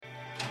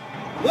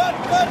Let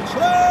the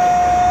train!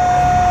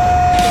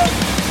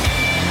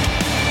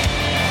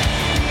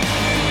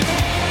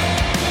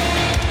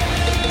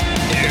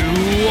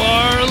 You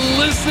are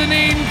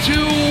listening to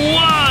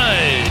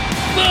What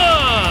the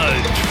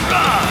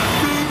Truck.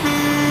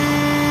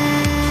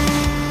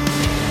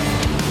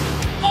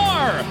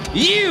 Are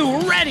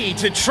you ready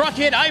to truck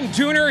it? I'm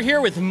Dooner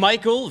here with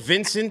Michael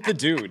Vincent the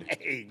Dude.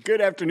 Hey, good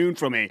afternoon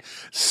from a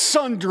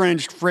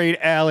sun-drenched freight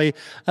alley.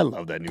 I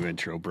love that new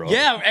intro, bro.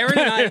 Yeah, Aaron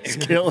and I. It's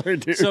killer,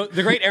 dude. So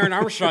the great Aaron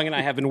Armstrong and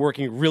I have been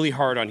working really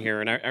hard on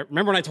here. And I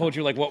remember when I told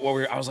you like what we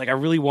were, I was like, I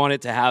really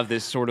wanted to have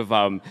this sort of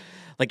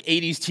like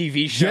 80s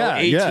TV show,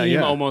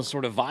 A-Team almost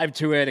sort of vibe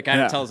to it. It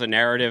kind of tells a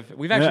narrative.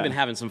 We've actually been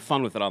having some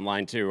fun with it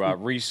online too,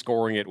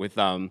 rescoring it with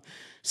sitcom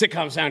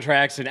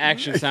soundtracks and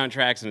action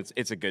soundtracks, and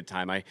it's a good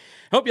time. I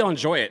hope y'all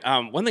enjoy it.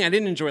 One thing I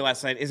didn't enjoy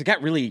last night is it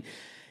got really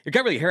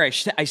hairy.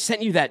 I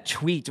sent you that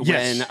tweet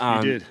when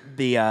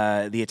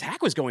the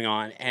attack was going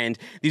on, and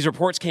these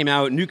reports came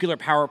out, nuclear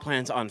power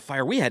plants on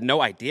fire. We had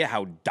no idea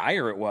how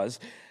dire it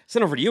was.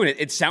 Sent over to you, and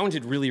it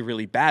sounded really,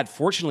 really bad.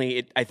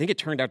 Fortunately, I think it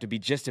turned out to be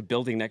just a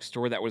building next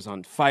door that was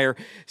on fire.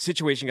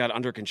 Situation got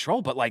under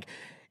control, but like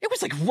it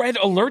was like red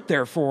alert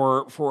there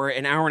for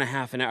an hour and a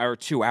half, an hour,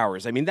 2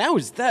 hours. I mean, that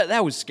was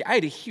I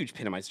had a huge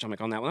pin in my stomach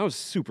on that one. That was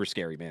super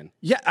scary, man.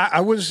 Yeah, I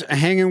was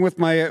hanging with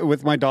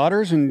my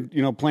daughters and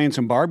playing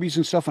some Barbies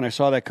and stuff, and I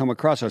saw that come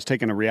across. I was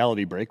taking a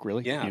reality break,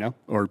 really,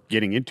 or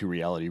getting into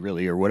reality,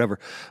 really, or whatever.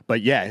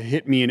 But yeah, it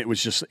hit me, and it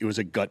was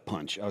a gut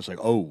punch. I was like,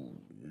 oh.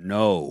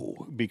 No,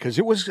 because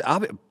it was.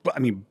 I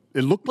mean,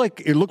 it looked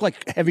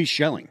like heavy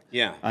shelling.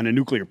 On a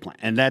nuclear plant,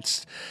 and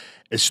that's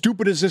as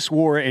stupid as this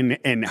war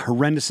and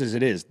horrendous as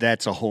it is.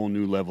 That's a whole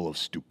new level of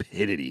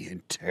stupidity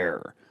and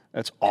terror.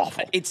 That's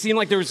awful. It seemed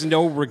like there was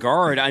no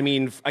regard. I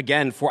mean,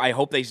 again, I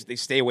hope they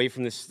stay away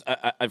from this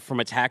from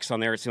attacks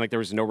on there. It seemed like there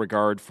was no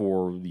regard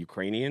for the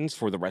Ukrainians,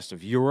 for the rest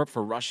of Europe,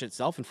 for Russia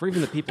itself, and for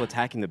even the people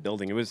attacking the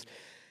building.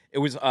 It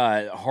was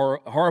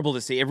horrible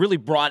to see. It really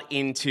brought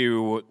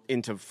into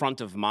front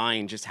of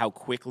mind just how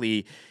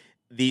quickly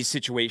these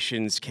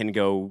situations can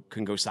go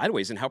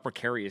sideways and how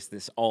precarious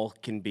this all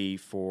can be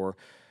for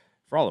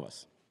all of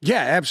us.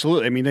 Yeah,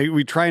 absolutely. I mean,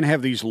 we try and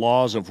have these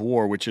laws of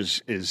war, which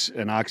is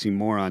an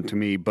oxymoron to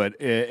me.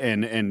 But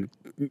and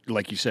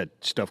like you said,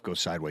 stuff goes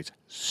sideways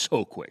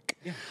so quick.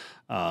 Yeah.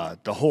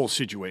 The whole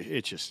situation,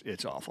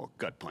 it's awful.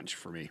 Gut punch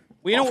for me.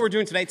 Well, you know what we're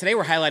doing today? Today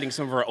we're highlighting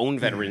some of our own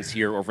veterans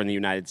here over in the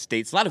United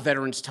States. A lot of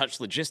veterans touch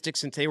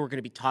logistics, and today we're going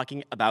to be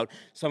talking about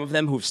some of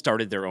them who've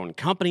started their own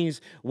companies,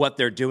 what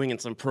they're doing,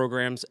 and some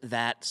programs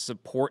that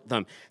support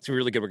them. It's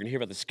really good. We're going to hear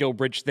about the Skill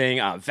Bridge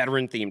thing,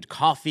 veteran-themed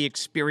coffee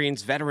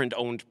experience,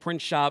 veteran-owned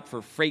print shop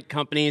for freight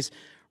companies.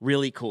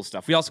 Really cool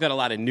stuff. We also got a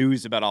lot of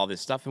news about all this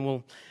stuff, and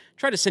we'll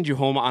try to send you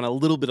home on a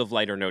little bit of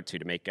lighter note, too,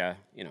 to make,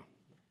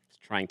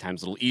 trying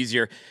times a little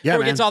easier. Yeah, Before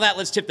we get to all that,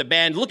 let's tip the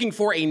band. Looking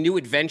for a new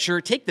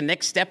adventure? Take the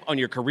next step on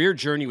your career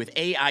journey with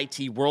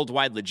AIT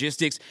Worldwide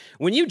Logistics.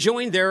 When you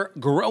join their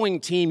growing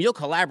team, you'll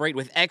collaborate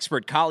with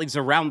expert colleagues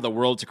around the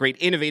world to create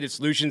innovative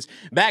solutions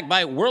backed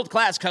by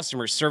world-class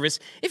customer service.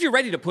 If you're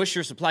ready to push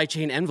your supply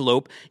chain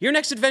envelope, your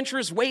next adventure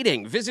is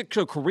waiting. Visit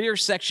the career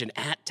section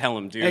at Tell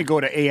 'em Dude. Hey, go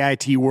to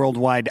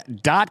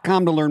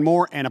AITworldwide.com to learn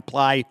more and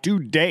apply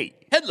today.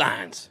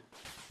 Headlines.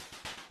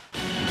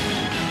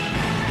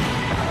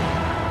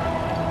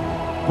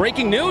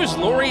 Breaking news,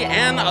 Lori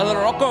Ann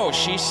Rocco.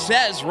 She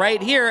says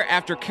right here,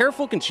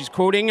 she's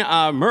quoting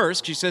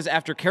Maersk, she says,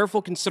 after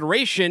careful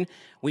consideration,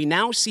 we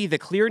now see the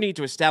clear need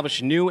to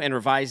establish new and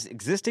revised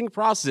existing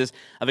processes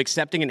of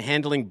accepting and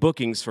handling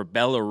bookings for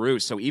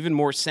Belarus. So even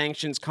more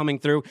sanctions coming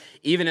through,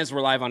 even as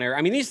we're live on air.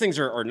 I mean, these things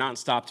are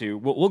nonstop too.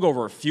 We'll go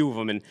over a few of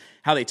them and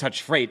how they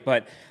touch freight,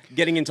 but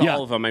getting into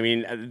all of them, I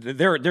mean,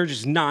 they're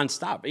just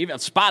nonstop. Even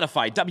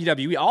Spotify,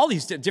 WWE, all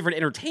these different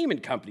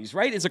entertainment companies,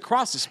 right? It's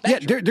across the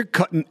spectrum. Yeah, they're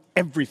cutting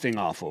everything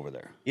off over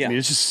there. Yeah. I mean,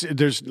 it's just,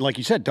 there's, like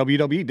you said,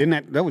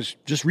 WWE, that was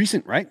just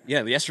recent, right?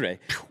 Yeah, yesterday.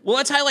 Well,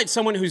 let's highlight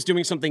someone who's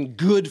doing something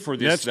good for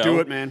this, Let's do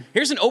it, man.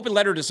 Here's an open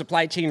letter to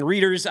supply chain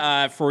readers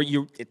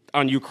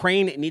on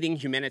Ukraine needing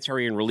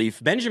humanitarian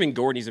relief. Benjamin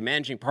Gordon, he's a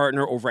managing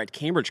partner over at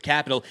Cambridge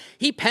Capital.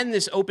 He penned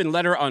this open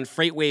letter on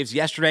FreightWaves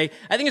yesterday.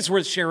 I think it's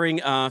worth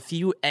sharing a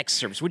few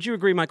excerpts. Would you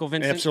agree, Michael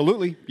Vincent?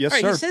 Absolutely. Yes, All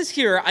right, sir. He says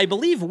here, I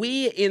believe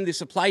we in the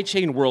supply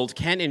chain world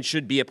can and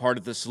should be a part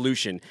of the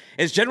solution.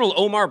 As General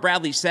Omar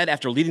Bradley said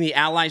after leading the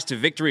Allies to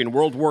victory in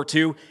World War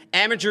II,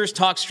 amateurs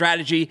talk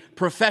strategy,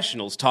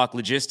 professionals talk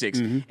logistics.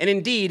 Mm-hmm. And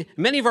indeed,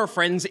 many of our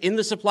friends in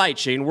the supply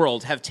chain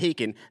world have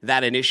taken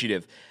that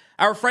initiative.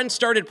 Our friends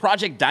started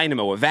Project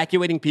Dynamo,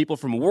 evacuating people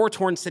from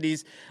war-torn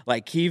cities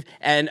like Kyiv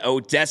and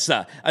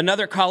Odessa.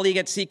 Another colleague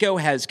at SECO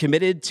has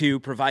committed to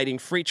providing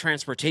free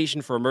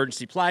transportation for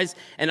emergency supplies,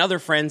 and other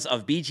friends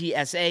of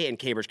BGSA and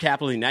Cambridge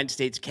Capital in the United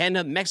States,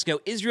 Canada, Mexico,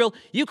 Israel,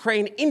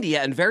 Ukraine,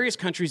 India, and various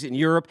countries in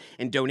Europe,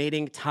 and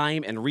donating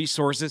time and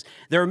resources.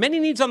 There are many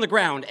needs on the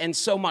ground, and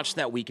so much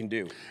that we can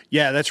do.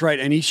 Yeah, that's right.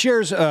 And he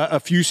shares a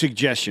few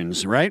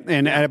suggestions, right?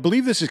 And I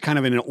believe this is kind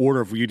of in an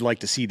order of where you'd like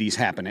to see these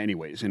happen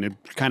anyways. And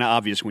it's kind of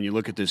obvious when you you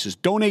look at this is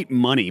donate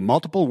money.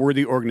 Multiple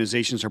worthy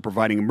organizations are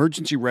providing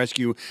emergency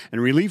rescue and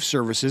relief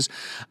services.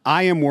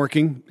 I am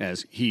working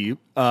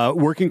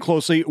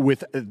closely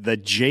with the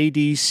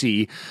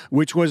JDC,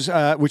 which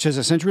has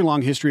a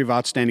century-long history of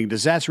outstanding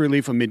disaster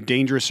relief amid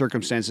dangerous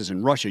circumstances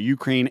in Russia,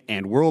 Ukraine,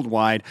 and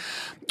worldwide.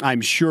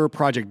 I'm sure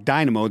Project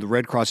Dynamo, the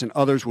Red Cross, and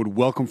others would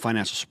welcome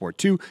financial support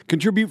too.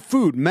 Contribute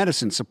food,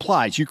 medicine,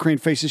 supplies. Ukraine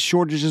faces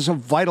shortages of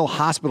vital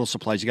hospital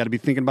supplies. You got to be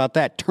thinking about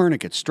that.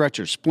 Tourniquets,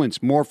 stretchers,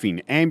 splints,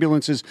 morphine,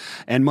 ambulances,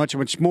 and much,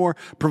 much more.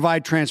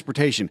 Provide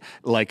transportation,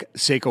 like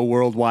Seiko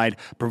Worldwide,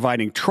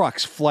 providing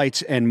trucks,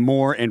 flights, and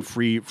more, and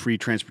free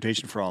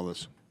transportation for all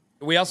this.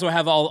 We also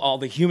have all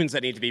the humans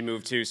that need to be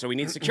moved too. So we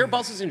need secure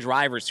buses and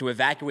drivers to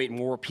evacuate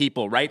more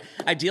people, right?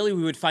 Ideally,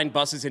 we would find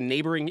buses in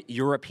neighboring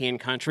European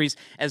countries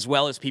as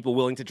well as people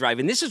willing to drive.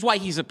 And this is why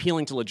he's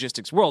appealing to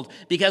Logistics World,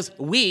 because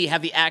we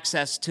have the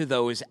access to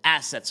those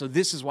assets. So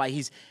this is why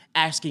he's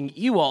asking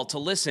you all to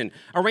listen.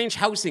 Arrange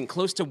housing.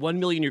 Close to 1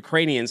 million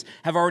Ukrainians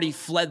have already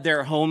fled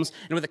their homes.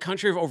 And with a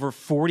country of over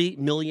 40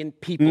 million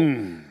people,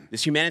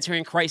 this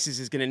humanitarian crisis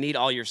is going to need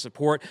all your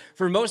support.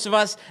 For most of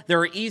us,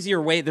 there's easy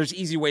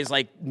ways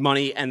like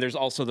money, and there's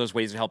also those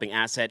ways of helping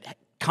asset.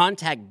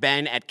 Contact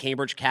Ben at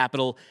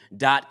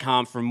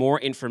CambridgeCapital.com for more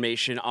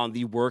information on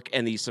the work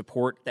and the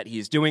support that he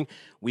is doing.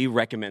 We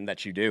recommend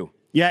that you do.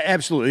 Yeah,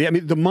 absolutely. I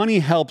mean, the money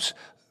helps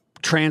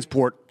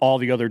transport all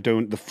the other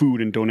the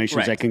food and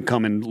donations that can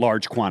come in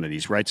large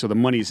quantities, right? So the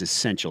money is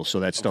essential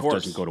so that stuff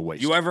doesn't go to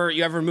waste. You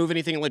ever move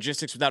anything in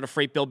logistics without a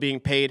freight bill being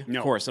paid? No.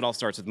 Of course, it all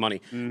starts with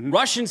money. Mm-hmm.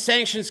 Russian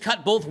sanctions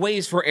cut both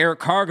ways for air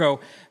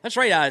cargo. That's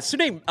right.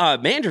 Sune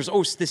Manders,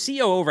 the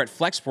CEO over at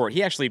Flexport,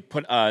 he actually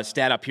put a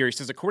stat up here. He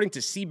says, according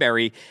to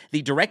Seabury,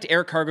 the direct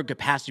air cargo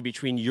capacity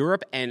between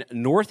Europe and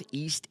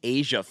Northeast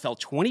Asia fell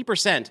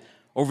 20%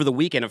 over the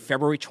weekend of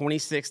February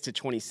 26th to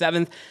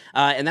 27th,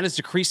 and that is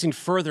decreasing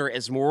further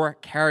as more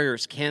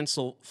carriers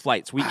cancel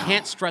flights. We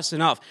can't stress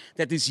enough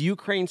that this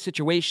Ukraine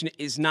situation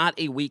is not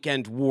a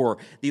weekend war.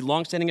 The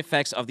longstanding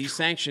effects of these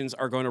sanctions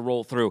are going to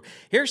roll through.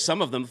 Here's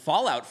some of them.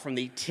 Fallout from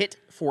the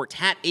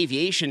tit-for-tat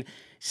aviation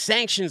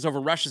sanctions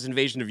over Russia's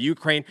invasion of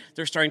Ukraine.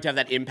 They're starting to have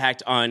that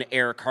impact on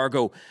air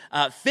cargo.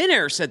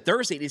 Finnair said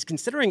Thursday it is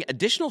considering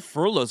additional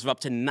furloughs of up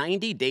to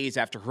 90 days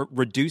after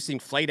reducing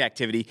flight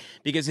activity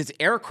because its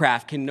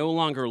aircraft can no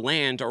longer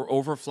land or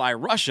overfly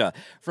Russia.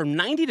 From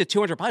 90 to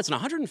 200 pilots and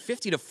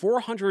 150 to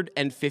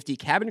 450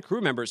 cabin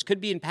crew members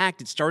could be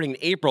impacted starting in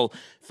April.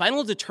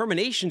 Final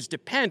determinations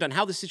depend on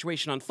how the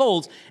situation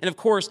unfolds and, of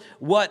course,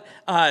 what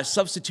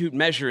substitute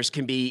measures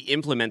can be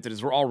implemented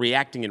as we're all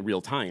reacting in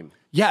real time.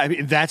 Yeah, I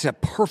mean, that's a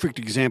perfect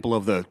example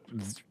of the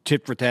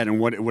tit for tat and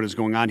what is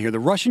going on here. The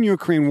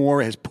Russian-Ukraine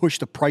war has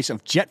pushed the price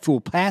of jet fuel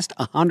past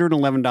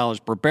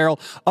 $111 per barrel,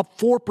 up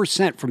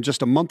 4% from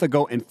just a month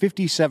ago and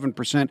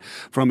 57%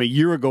 from a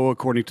year ago,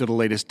 according to the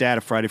latest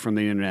data Friday from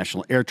the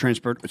International Air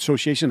Transport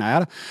Association,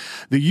 IATA.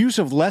 The use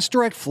of less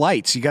direct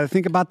flights, you got to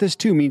think about this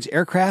too, means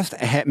aircraft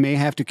may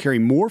have to carry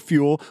more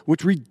fuel,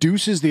 which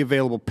reduces the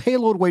available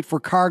payload weight for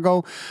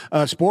cargo.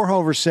 Spohr,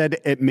 however, said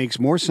it makes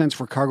more sense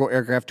for cargo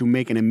aircraft to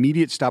make an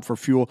immediate stop for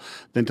fuel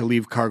than to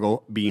leave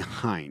cargo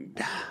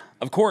behind.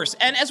 Of course.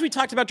 And as we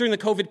talked about during the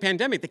COVID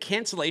pandemic, the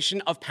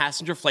cancellation of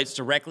passenger flights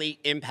directly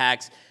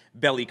impacts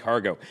belly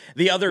cargo.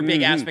 The other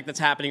big aspect that's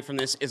happening from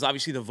this is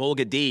obviously the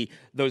Volga D,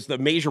 the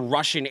major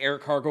Russian air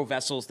cargo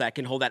vessels that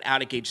can hold that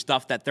out-of-gauge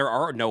stuff that there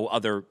are no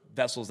other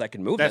vessels that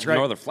can move. That's right.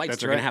 No other flights.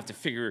 That's They're going to have to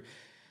figure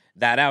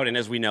that out, and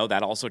as we know,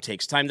 that also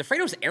takes time. The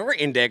Freightos Air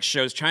Index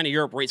shows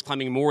China-Europe rates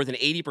climbing more than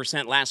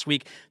 80% last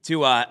week to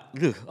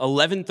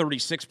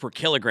 11.36 per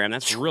kilogram.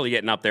 That's really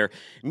getting up there.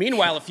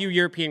 Meanwhile, a few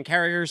European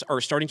carriers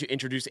are starting to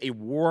introduce a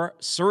war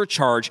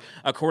surcharge,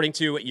 according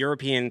to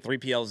European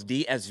 3PLs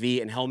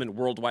DSV and Hellman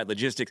Worldwide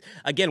Logistics.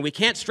 Again, we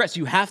can't stress,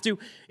 you have to,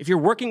 if you're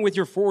working with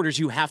your forwarders,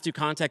 you have to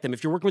contact them.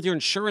 If you're working with your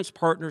insurance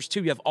partners,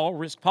 too, you have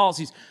all-risk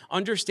policies.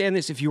 Understand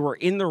this, if you are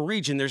in the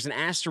region, there's an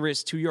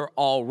asterisk to your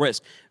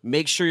all-risk.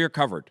 Make sure you're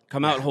covered.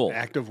 Come out whole.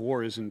 Active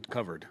war isn't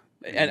covered.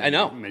 I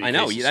know.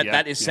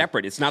 That is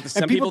separate. It's not.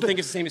 Some people think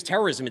it's the same as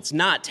terrorism. It's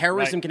not.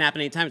 Terrorism can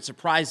happen anytime. It's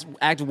surprise.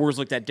 Active war is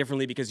looked at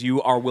differently because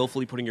you are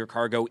willfully putting your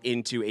cargo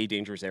into a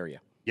dangerous area.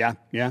 Yeah.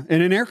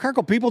 And in air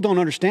cargo, people don't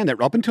understand that.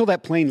 Up until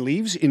that plane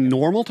leaves, in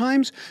normal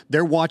times,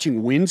 they're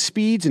watching wind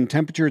speeds and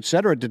temperature, et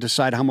cetera, to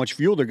decide how much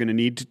fuel they're going to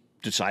need to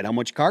decide how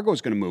much cargo is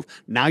going to move.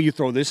 Now you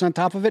throw this on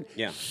top of it,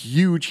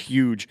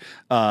 huge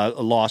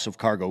loss of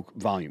cargo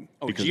volume.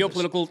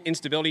 Geopolitical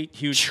instability,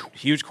 huge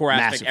core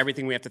aspect. Massive.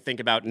 Everything we have to think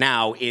about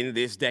now in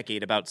this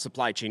decade about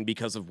supply chain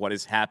because of what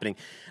is happening.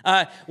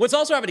 What's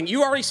also happening,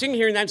 you already seeing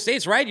here in the United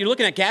States, right? You're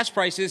looking at gas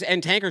prices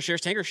and tanker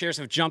shares. Tanker shares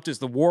have jumped as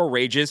the war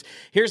rages.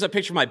 Here's a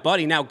picture of my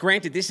buddy. Now,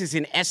 granted, this is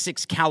in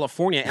Essex,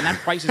 California, and that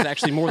price is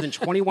actually more than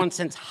 21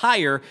 cents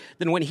higher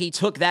than when he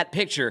took that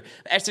picture.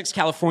 Essex,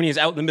 California is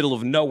out in the middle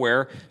of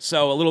nowhere,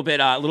 so a little bit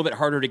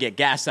harder to get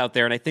gas out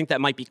there, and I think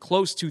that might be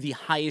close to the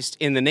highest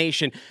in the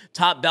nation.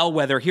 Top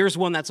bellwether. Here's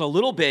one that's a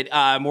little bit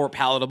more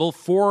palatable.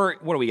 What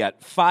do we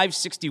got?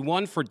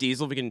 $5.61 for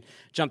diesel. We can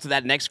jump to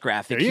that next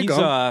graphic. There you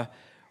go.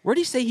 Where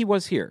did he say he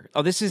was here?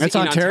 Oh, this is in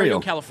Ontario,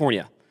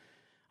 California.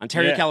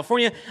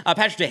 California.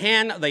 Patrick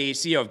DeHaan, the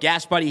CEO of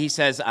Gas Buddy, he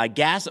says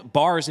gas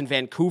bars in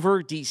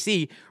Vancouver,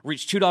 D.C.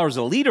 reached $2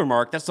 a liter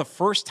mark. That's the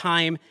first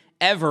time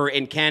ever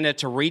in Canada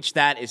to reach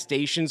that as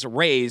stations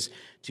raise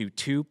to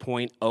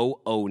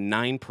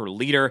 2.009 per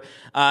liter.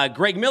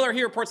 Greg Miller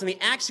here reports on the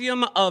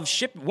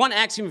one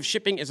axiom of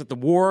shipping is that the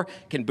war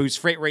can boost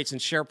freight rates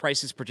and share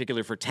prices,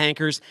 particularly for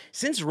tankers.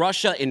 Since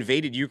Russia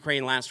invaded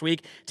Ukraine last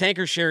week,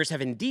 tanker shares have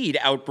indeed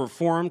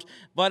outperformed,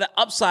 but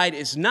upside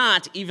is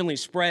not evenly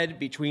spread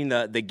between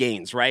the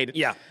gains, right?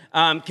 Yeah.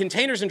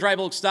 Containers and dry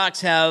bulk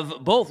stocks are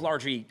both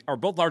largely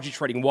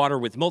treading water,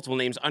 with multiple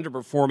names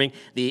underperforming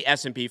the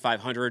S&P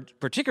 500,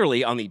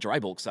 particularly on the dry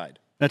bulk side.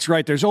 That's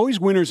right. There's always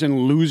winners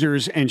and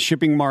losers, and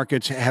shipping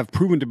markets have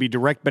proven to be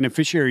direct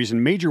beneficiaries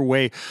in major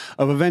way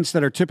of events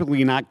that are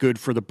typically not good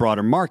for the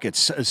broader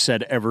markets,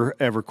 said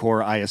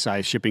Evercore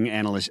ISI shipping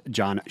analyst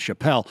John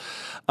Chappell.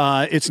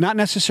 It's not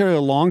necessarily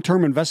a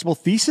long-term investable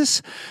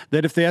thesis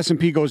that if the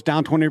S&P goes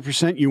down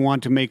 20%, you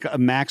want to make a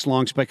max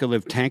long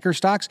speculative tanker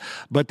stocks,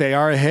 but they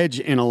are a hedge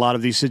in a lot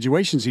of these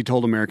situations, he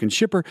told American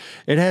Shipper.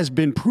 It has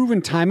been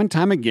proven time and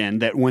time again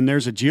that when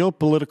there's a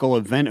geopolitical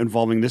event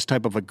involving this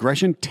type of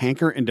aggression,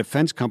 tanker and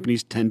defense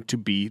companies tend to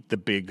be the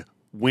big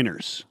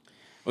winners.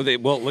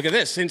 Well, look at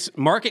this. Since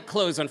market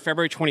close on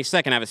February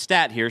 22nd, I have a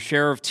stat here.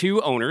 Share of two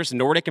owners,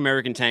 Nordic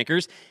American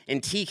Tankers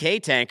and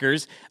TK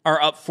Tankers,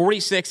 are up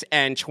 46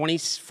 and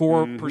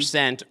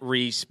 24%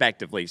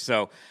 respectively.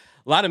 So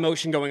a lot of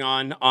motion going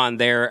on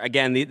there.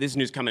 Again, this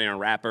news coming in on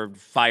rapid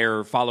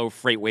fire. Follow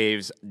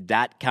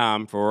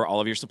freightwaves.com for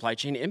all of your supply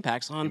chain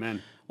impacts on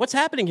what's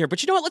happening here.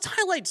 But you know what? Let's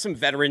highlight some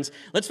veterans.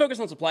 Let's focus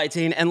on supply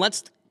chain, and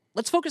let's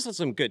focus on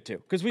some good, too,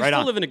 because we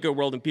still live in a good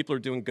world and people are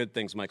doing good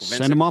things, Michael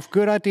Vincent. Send them off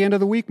good at the end of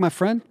the week, my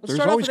friend. Let's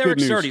start off with Eric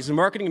Surtees. He's the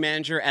marketing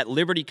manager at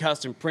Liberty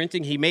Custom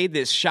Printing. He made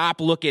this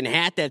shop-looking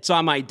hat that's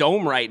on my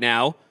dome right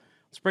now.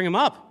 Let's bring him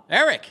up.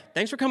 Eric,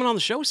 thanks for coming on the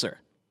show, sir.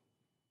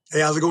 Hey,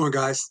 how's it going,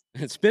 guys?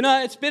 It's been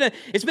a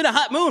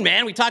hot moon,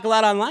 man. We talk a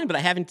lot online, but I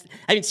haven't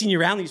seen you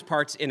around these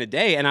parts in a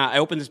day. And I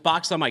opened this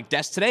box on my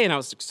desk today, and I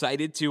was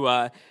excited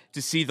to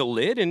see the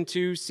lid and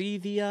to see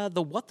the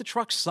What the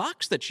Truck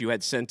socks that you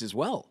had sent as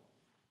well.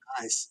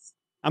 Nice.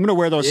 I'm going to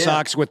wear those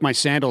socks with my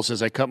sandals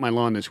as I cut my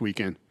lawn this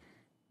weekend.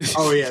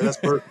 Oh, yeah, that's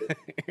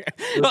perfect.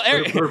 Well,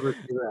 Eric, why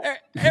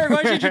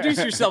don't you introduce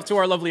yourself to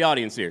our lovely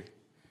audience here?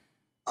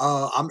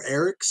 I'm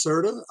Eric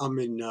Serta. I'm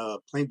in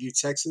Plainview,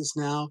 Texas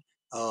now.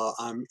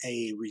 I'm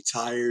a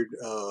retired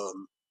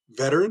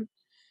veteran.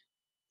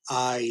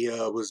 I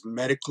was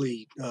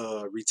medically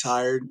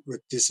retired with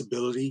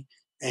disability,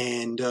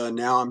 and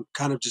now I'm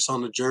kind of just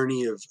on the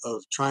journey of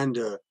trying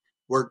to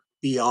work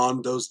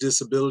beyond those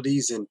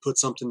disabilities and put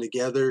something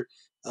together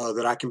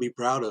that I can be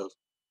proud of.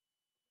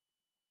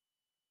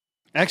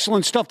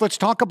 Excellent stuff. Let's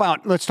talk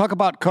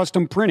about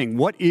custom printing.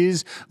 What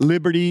is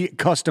Liberty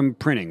Custom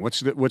Printing? What's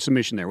the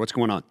mission there? What's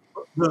going on?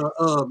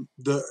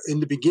 In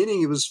the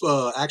beginning, it was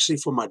actually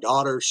for my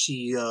daughter.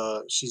 She's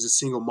a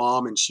single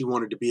mom and she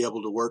wanted to be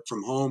able to work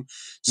from home.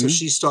 So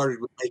she started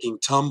with making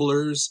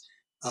tumblers,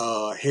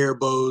 hair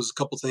bows, a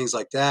couple things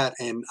like that.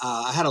 And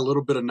I had a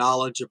little bit of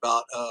knowledge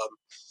about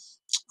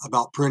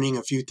printing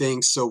a few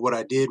things. So what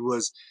I did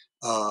was,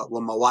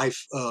 when my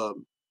wife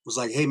was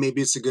like, hey,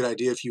 maybe it's a good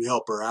idea if you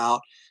help her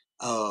out.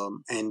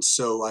 And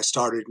so I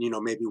started,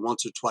 maybe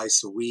once or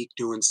twice a week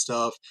doing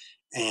stuff.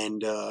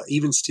 And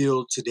even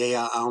still today,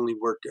 I only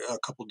work a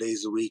couple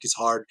days a week. It's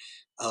hard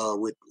I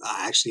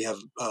actually have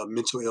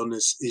mental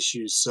illness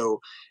issues.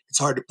 So it's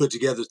hard to put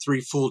together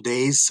 3 full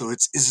days. So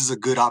this is a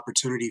good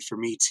opportunity for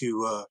me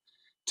to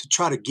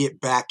try to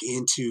get back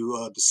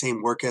into the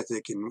same work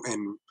ethic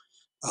and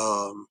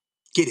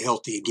get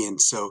healthy again.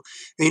 So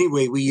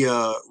anyway, we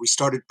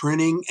started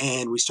printing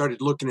and we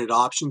started looking at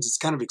options. It's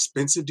kind of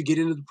expensive to get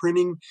into the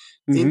printing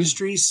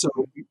industry. So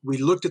we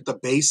looked at the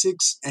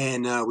basics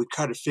and we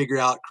tried to figure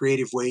out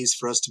creative ways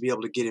for us to be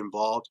able to get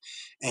involved.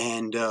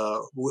 And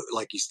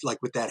like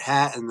with that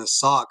hat and the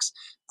socks,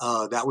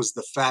 that was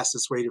the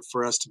fastest way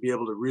for us to be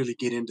able to really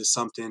get into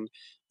something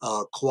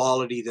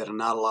quality that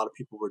not a lot of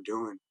people were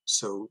doing.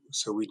 So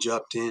we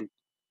jumped in.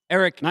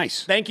 Eric,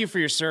 nice. Thank you for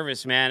your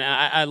service, man.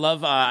 I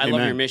love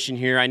your mission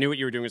here. I knew what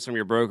you were doing with some of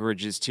your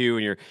brokerages too,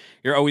 and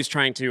you're always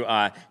trying to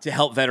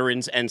help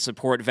veterans and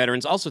support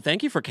veterans. Also,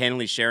 thank you for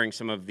candidly sharing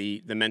some of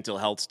the mental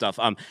health stuff.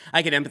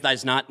 I can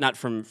empathize not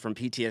from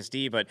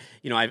PTSD, but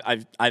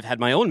I've had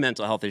my own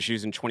mental health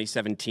issues. In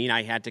 2017,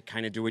 I had to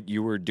kind of do what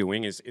you were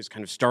doing, is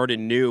kind of start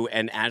anew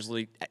and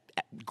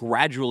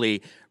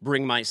gradually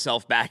bring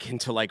myself back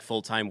into like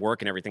full-time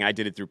work and everything. I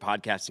did it through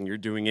podcasting. You're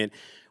doing it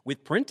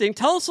with printing.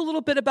 Tell us a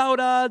little bit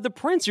about the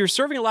prints. You're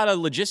serving a lot of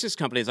logistics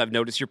companies. I've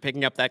noticed you're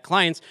picking up that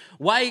clients.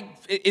 Why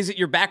is it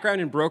your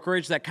background in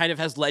brokerage that kind of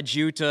has led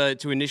you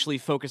to initially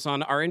focus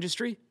on our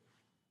industry?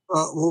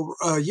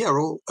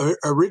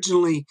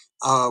 Originally,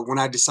 when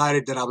I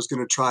decided that I was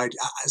going to try,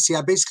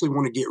 I basically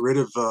want to get rid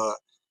of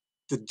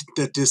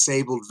the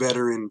disabled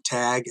veteran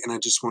tag, and I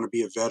just want to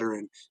be a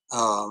veteran.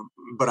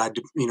 But I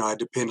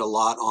depend a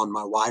lot on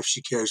my wife.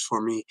 She cares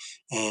for me,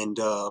 and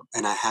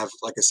I have,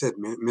 like I said,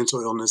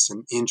 mental illness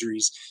and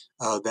injuries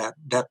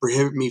that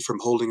prohibit me from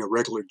holding a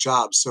regular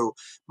job. So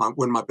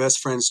when my best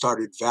friend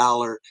started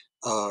Valor,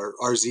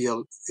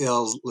 RZL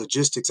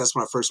Logistics, that's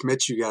when I first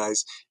met you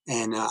guys,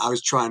 and I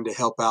was trying to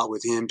help out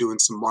with him, doing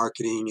some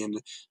marketing and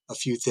a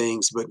few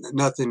things, but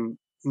nothing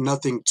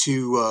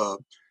too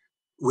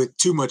with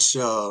too much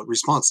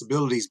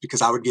responsibilities,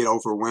 because I would get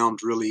overwhelmed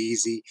really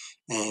easy,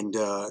 and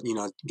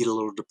get a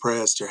little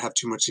depressed or have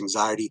too much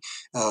anxiety.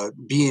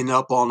 Being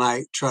up all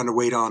night trying to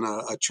wait on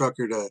a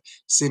trucker to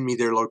send me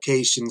their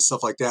location,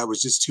 stuff like that,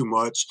 was just too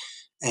much.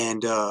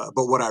 And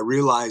but what I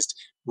realized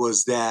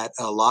was that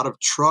a lot of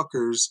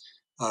truckers,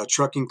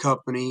 trucking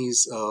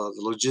companies, the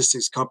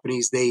logistics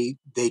companies, they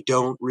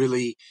don't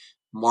really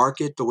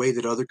market the way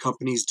that other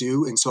companies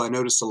do. And so I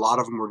noticed a lot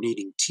of them were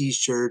needing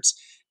T-shirts,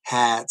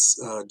 hats,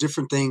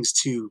 different things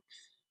to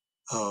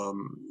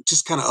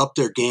just kind of up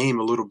their game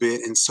a little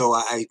bit. And so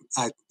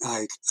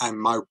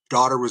my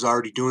daughter was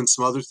already doing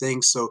some other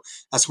things, so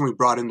that's when we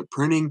brought in the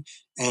printing.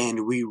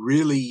 And we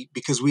really,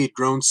 because we had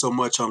grown so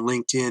much on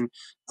LinkedIn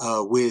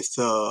with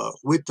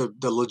the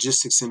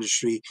logistics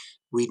industry,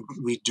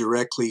 we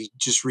directly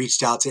just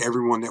reached out to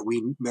everyone that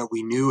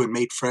we knew and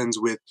made friends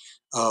with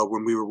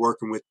when we were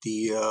working with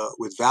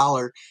with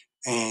Valor,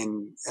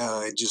 and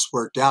it just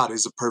worked out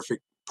as a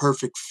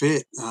perfect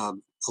fit. A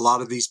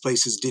lot of these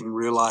places didn't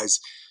realize,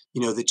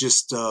 that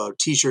just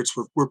T-shirts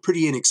were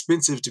pretty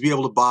inexpensive. To be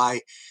able to buy,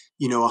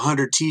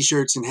 100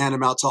 T-shirts and hand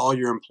them out to all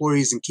your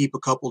employees and keep a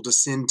couple to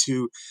send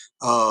to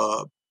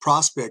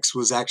prospects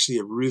was actually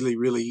a really,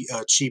 really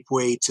cheap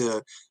way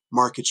to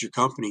market your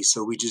company.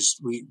 So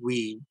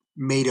we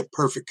made a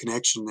perfect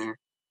connection there.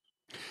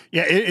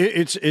 Yeah,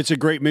 it's a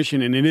great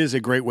mission, and it is a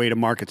great way to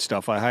market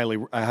stuff. I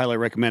highly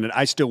recommend it.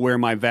 I still wear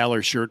my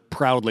Valor shirt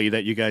proudly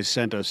that you guys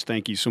sent us.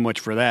 Thank you so much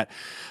for that.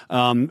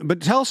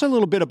 But tell us a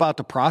little bit about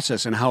the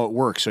process and how it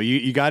works. So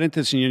you got into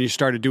this and you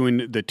started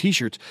doing the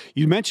T-shirts.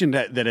 You mentioned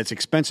that it's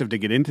expensive to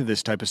get into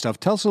this type of stuff.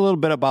 Tell us a little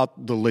bit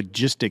about the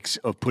logistics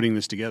of putting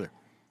this together.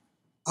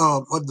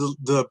 Well,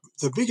 the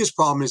biggest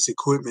problem is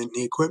equipment.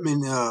 The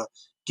equipment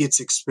gets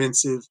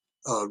expensive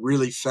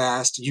really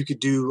fast. You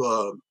could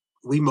do.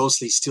 We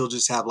mostly still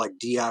just have like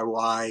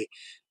DIY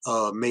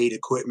made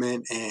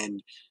equipment,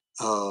 and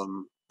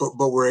but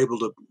we're able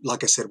to,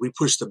 like I said, we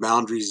push the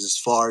boundaries as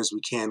far as we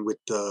can with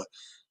the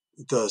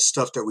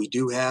stuff that we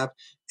do have.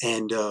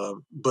 And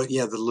but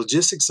yeah, the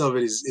logistics of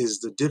it is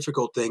the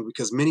difficult thing,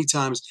 because many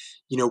times,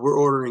 we're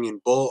ordering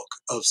in bulk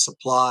of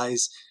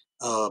supplies,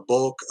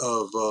 bulk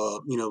of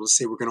let's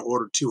say we're going to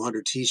order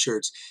 200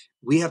 T-shirts.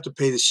 We have to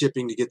pay the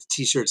shipping to get the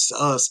T-shirts to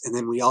us, and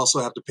then we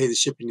also have to pay the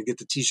shipping to get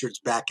the T-shirts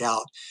back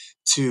out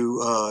to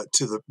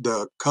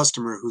the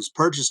customer who's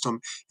purchased them.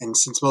 And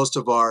since most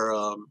of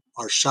our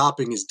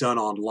shopping is done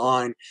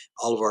online,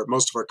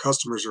 most of our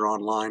customers are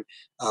online.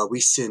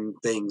 We send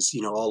things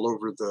all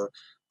over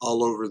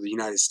the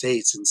United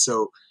States, and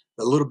so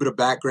a little bit of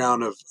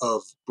background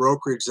of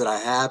brokerage that I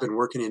have and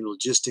working in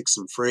logistics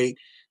and freight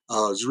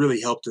has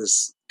really helped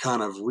us.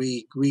 Kind of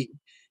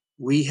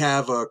we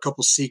have a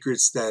couple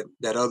secrets that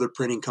other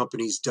printing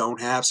companies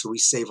don't have, so we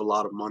save a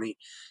lot of money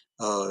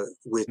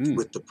with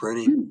the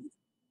printing.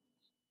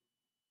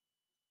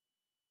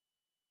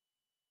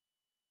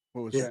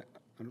 What was that?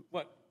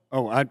 What?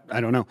 Oh, I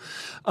don't know.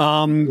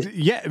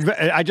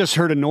 Yeah, I just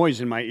heard a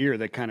noise in my ear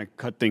that kind of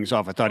cut things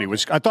off. I thought you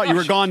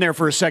were gone there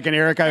for a second,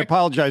 Eric. I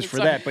apologize for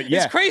that, but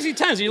yeah, it's crazy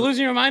times. Are you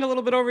losing your mind a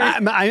little bit over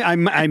here? I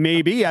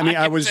may be. I mean,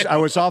 I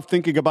was off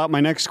thinking about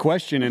my next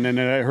question, and then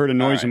I heard a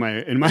noise in my.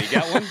 You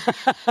got one?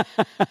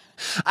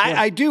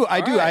 I do.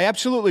 Right. I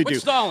absolutely do.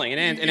 Quit stalling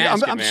and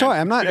I'm sorry.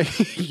 I'm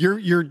not.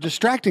 You're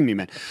distracting me,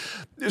 man.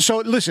 So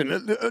listen,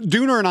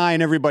 Dooner and I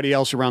and everybody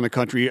else around the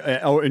country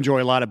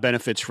enjoy a lot of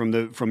benefits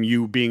from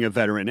you being a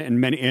veteran, and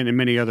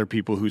many other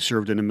people who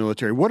served in the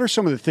military. What are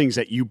some of the things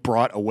that you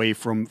brought away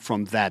from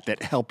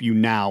that help you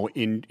now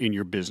in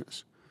your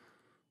business?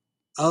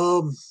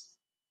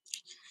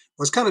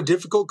 It's kind of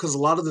difficult because a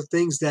lot of the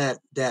things that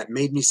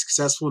made me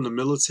successful in the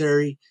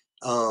military,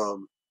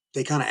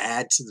 they kind of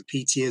add to the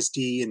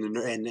PTSD and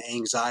the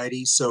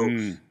anxiety. So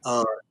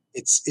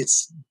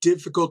it's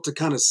difficult to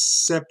kind of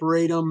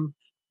separate them,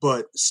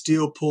 but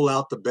still pull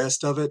out the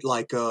best of it.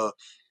 Like,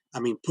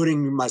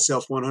 putting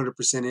myself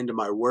 100% into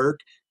my work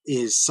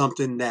is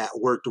something that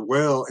worked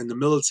well in the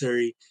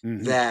military,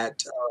 that,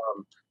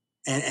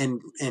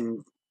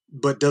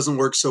 but doesn't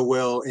work so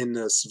well in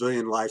the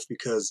civilian life,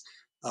 because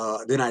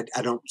then I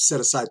don't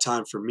set aside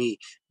time for me.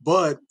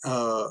 But,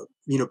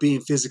 being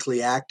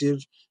physically active,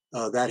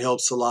 that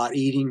helps a lot.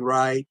 Eating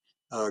right,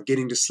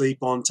 getting to sleep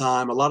on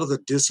time. A lot of the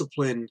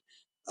discipline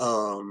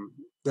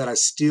that I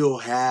still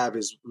have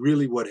is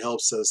really what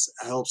helps us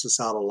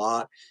out a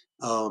lot.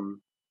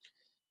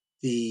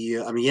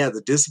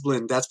 the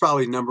discipline, that's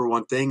probably number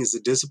one thing, is the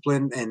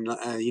discipline. And,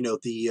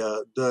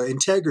 the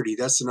integrity,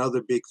 that's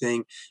another big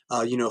thing.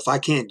 If I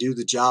can't do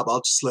the job,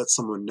 I'll just let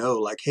someone know,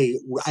 like, hey,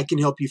 I can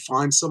help you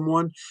find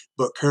someone,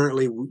 but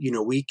currently,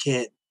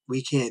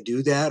 we can't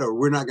do that, or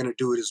we're not going to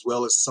do it as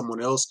well as someone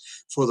else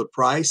for the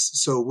price.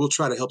 So we'll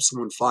try to help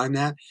someone find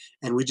that.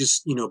 And we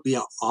just, be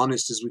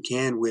honest as we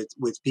can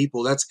with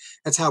people.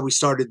 That's how we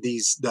started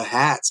the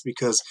hats,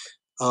 because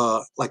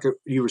like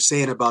you were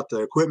saying about the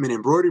equipment,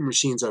 embroidery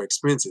machines are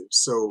expensive.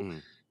 So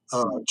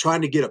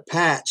trying to get a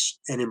patch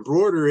and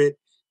embroider it,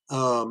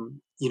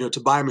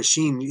 to buy a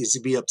machine is to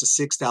be up to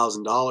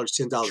 $6,000,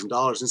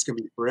 $10,000. It's going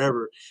to be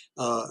forever.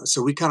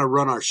 So we kind of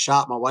run our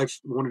shop. My wife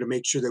wanted to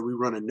make sure that we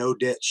run a no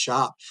debt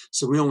shop.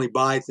 So we only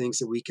buy things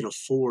that we can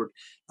afford.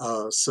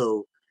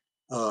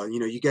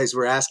 You guys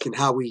were asking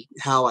how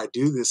I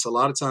do this. A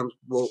lot of times,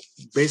 well,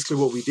 basically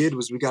what we did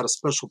was we got a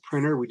special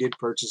printer. We did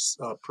purchase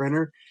a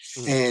printer,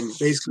 and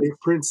basically it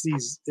prints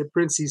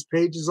these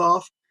pages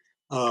off.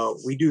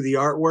 We do the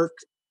artwork,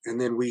 and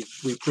then we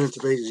print the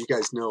pages. You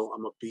guys know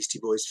I'm a Beastie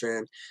Boys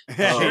fan.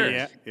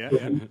 Yeah.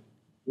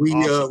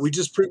 We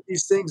just print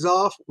these things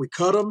off. We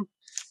cut them,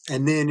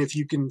 and then if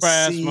you can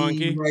see,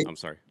 monkey. I'm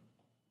sorry.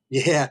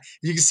 Yeah,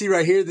 you can see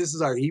right here. This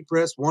is our heat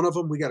press. One of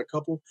them. We got a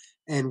couple,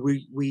 and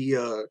we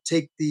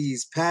take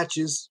these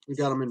patches. We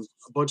got them in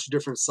a bunch of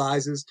different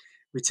sizes.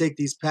 We take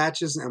these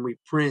patches and we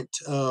print.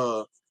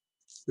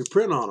 We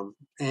print on them,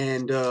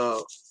 and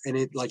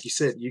it, like you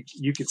said,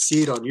 you could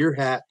see it on your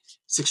hat.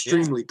 It's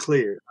extremely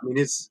clear. I mean,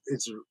 it's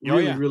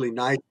really really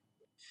nice.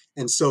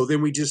 And so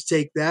then we just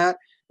take that.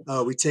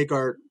 We take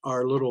our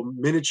little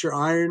miniature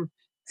iron,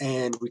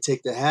 and we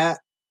take the hat,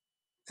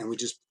 and we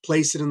just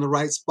place it in the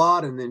right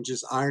spot, and then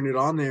just iron it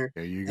on there.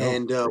 There you go.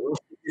 And once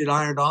we get it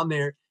ironed on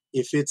there,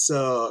 if it's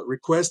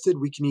requested,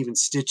 we can even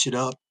stitch it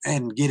up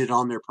and get it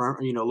on there,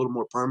 a little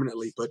more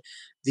permanently. But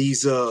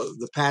these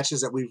the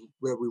patches that we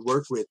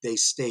work with, they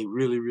stay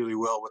really, really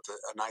well with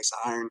a nice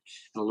iron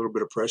and a little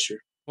bit of pressure.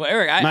 Well,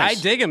 Eric, I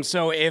dig them.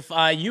 So if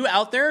you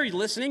out there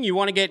listening, you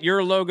want to get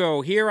your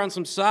logo here on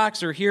some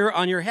socks or here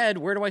on your head,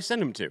 where do I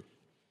send them to?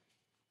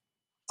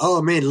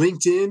 Oh, man,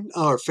 LinkedIn,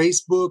 or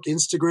Facebook,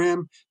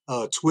 Instagram,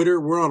 Twitter.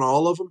 We're on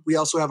all of them. We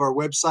also have our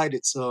website.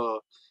 It's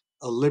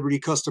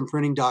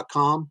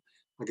libertycustomprinting.com.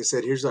 Like I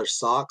said, here's our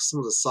socks, some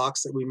of the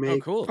socks that we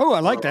make. Oh, cool. Oh, I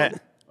like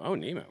that. Oh,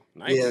 Nemo.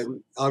 Nice. Yeah,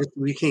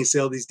 obviously we can't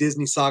sell these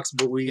Disney socks,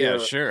 but we... Yeah,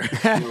 sure.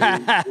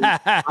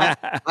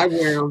 I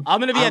wear them.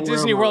 I'm going to be at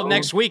Disney World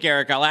next week,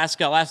 Eric. I'll ask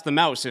the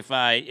mouse if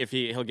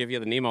he'll give you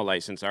the Nemo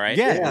license, all right?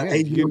 Yeah.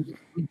 Hey,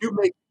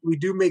 we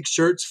do make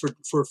shirts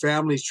for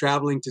families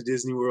traveling to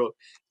Disney World.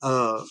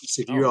 So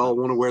if you all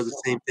want to wear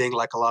the same thing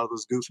like a lot of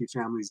those goofy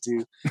families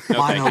do,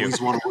 mine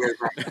always want to wear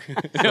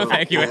that. So,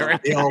 thank you,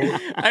 Eric.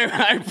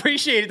 I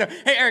appreciate it, though.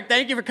 Hey, Eric,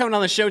 thank you for coming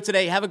on the show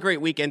today. Have a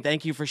great weekend.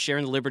 Thank you for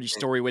sharing the Liberty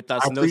story with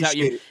us. And those out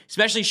you,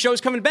 especially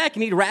shows coming back,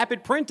 you need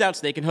rapid printouts.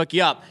 They can hook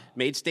you up.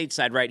 Made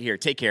stateside right here.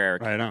 Take care,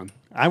 Eric. Right on.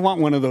 I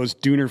want one of those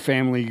Dooner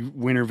Family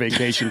Winter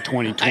Vacation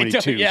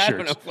 2022 shirts. I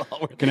don't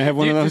know. Can I have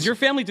one of those? Does your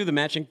family do the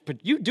matching?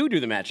 But you do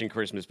the matching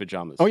Christmas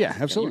pajamas. Oh, yeah,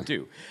 absolutely. Yeah,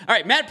 you do. All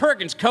right, Matt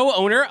Perkins,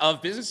 co-owner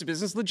of Business to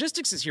Business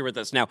Logistics, is here with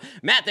us now.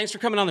 Matt, thanks for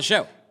coming on the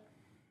show.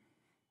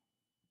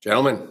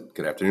 Gentlemen,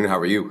 good afternoon. How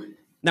are you?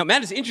 Now,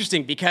 Matt, it's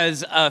interesting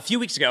because a few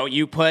weeks ago,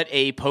 you put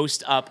a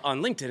post up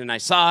on LinkedIn, and I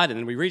saw it, and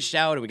then we reached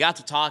out, and we got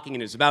to talking,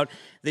 and it was about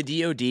the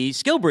DoD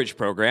SkillBridge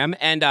program,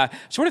 and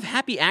sort of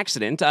happy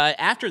accident.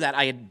 After that,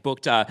 I had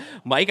booked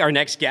Mike, our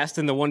next guest,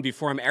 and the one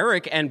before him,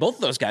 Eric, and both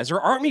of those guys are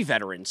Army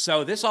veterans,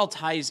 so this all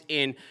ties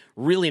in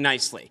really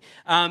nicely.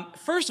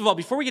 First of all,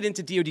 before we get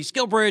into DoD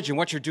SkillBridge and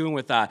what you're doing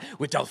with Del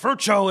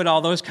Furcho and all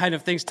those kind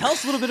of things, tell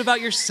us a little bit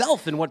about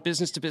yourself and what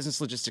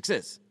business-to-business logistics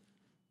is.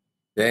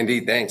 Yeah,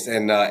 indeed. Thanks.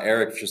 And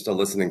Eric, if you're still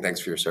listening, thanks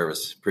for your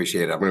service.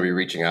 Appreciate it. I'm going to be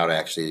reaching out,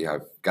 actually.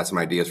 I've got some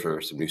ideas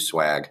for some new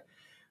swag.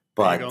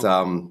 But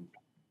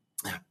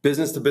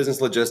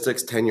business-to-business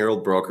logistics,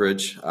 10-year-old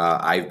brokerage.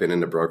 I've been in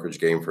the brokerage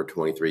game for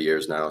 23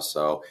 years now.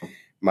 So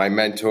my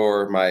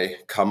mentor, my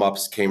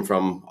come-ups came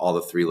from all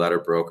the three-letter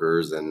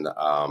brokers. And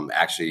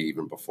actually,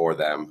 even before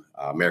them,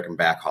 American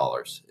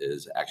Backhaulers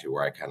is actually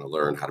where I kind of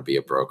learned how to be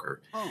a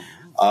broker.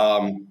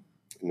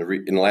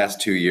 In the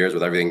last 2 years,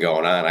 with everything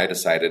going on, I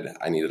decided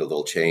I needed a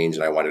little change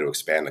and I wanted to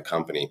expand the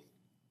company.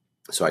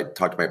 So I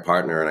talked to my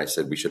partner and I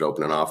said, we should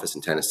open an office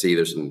in Tennessee.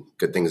 There's some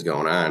good things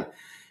going on.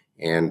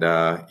 And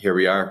here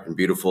we are in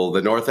beautiful,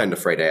 the north end of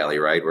Freight Alley,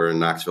 right? We're in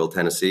Knoxville,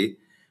 Tennessee.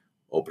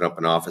 Open up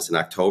an office in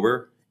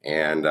October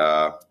and,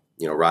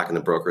 rocking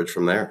the brokerage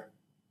from there.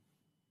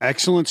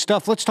 Excellent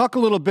stuff. Let's talk a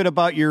little bit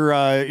about your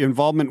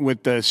involvement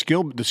with the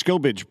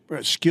SkillBridge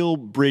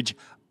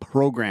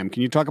program.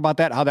 Can you talk about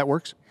that, how that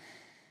works?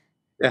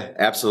 Yeah,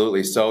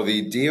 absolutely. So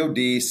the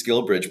DoD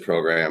SkillBridge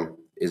program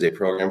is a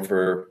program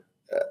for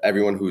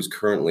everyone who's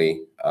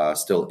currently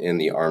still in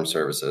the armed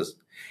services,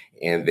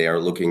 and they are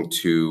looking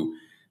to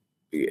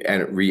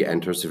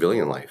re-enter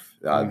civilian life.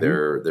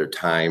 Their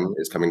time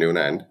is coming to an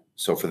end.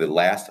 So for the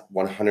last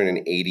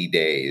 180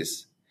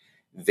 days,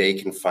 they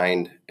can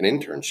find an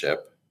internship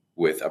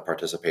with a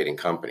participating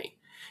company.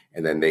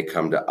 and then they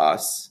come to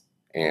us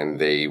and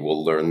they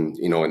will learn,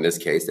 in this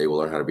case, they will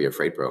learn how to be a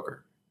freight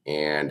broker.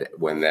 And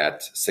when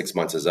that 6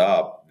 months is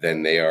up,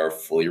 then they are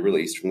fully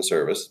released from the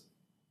service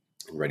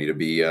and ready to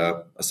be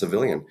a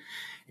civilian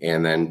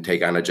and then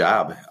take on a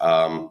job.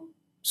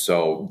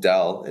 So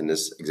Dell, in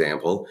this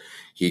example,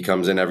 he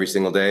comes in every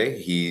single day.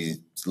 He's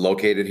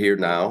located here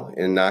now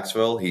in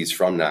Knoxville. He's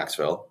from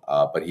Knoxville,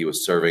 but he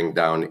was serving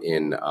down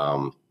in,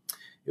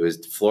 it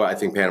was Florida, I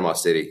think Panama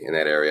City, in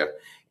that area.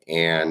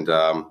 And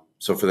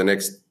so for the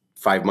next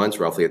 5 months,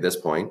 roughly at this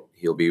point,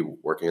 he'll be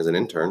working as an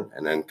intern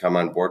and then come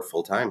on board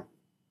full time.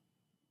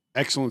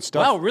 Excellent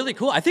stuff. Wow, really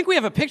cool. I think we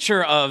have a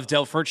picture of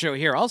Del Furcho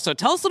here also.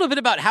 Tell us a little bit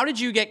about how did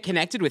you get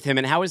connected with him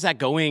and how is that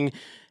going?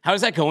 How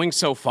is that going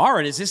so far?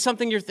 And is this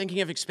something you're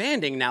thinking of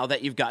expanding now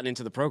that you've gotten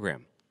into the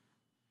program?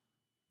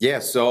 Yeah,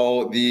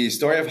 so the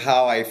story of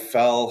how I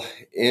fell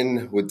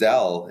in with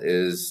Del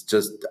is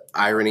just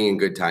irony and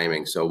good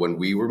timing. So when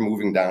we were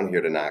moving down here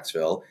to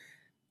Knoxville,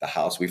 the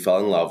house we fell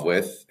in love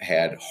with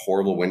had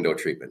horrible window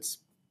treatments.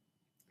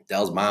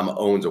 Del's mom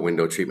owns a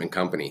window treatment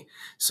company.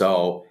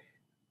 So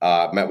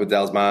met with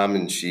Del's mom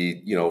and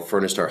she,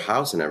 furnished our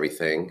house and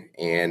everything.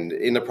 And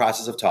in the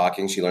process of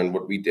talking, she learned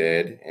what we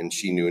did. And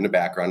she knew in the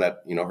background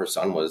that, her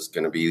son was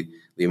going to be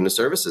leaving the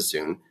services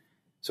soon.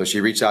 So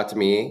she reached out to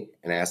me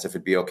and asked if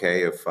it'd be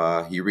okay if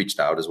he reached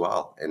out as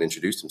well and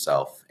introduced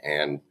himself.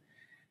 And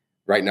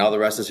right now the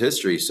rest is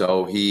history.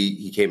 So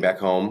he came back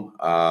home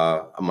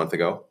a month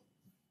ago.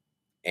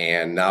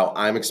 And now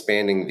I'm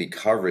expanding the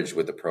coverage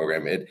with the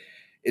program.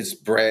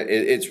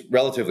 It's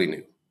relatively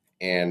new.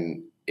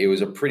 And it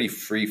was a pretty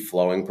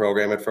free-flowing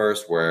program at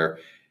first where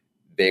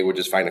they would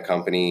just find a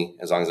company,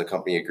 as long as the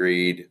company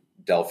agreed.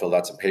 Del filled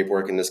out some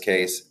paperwork in this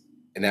case,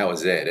 and that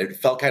was it. It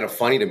felt kind of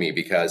funny to me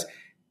because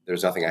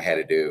there's nothing I had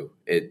to do.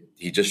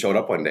 He just showed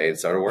up one day and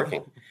started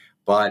working.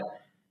 But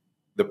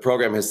the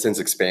program has since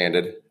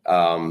expanded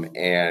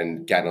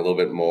and gotten a little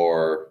bit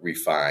more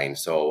refined.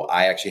 So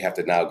I actually have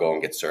to now go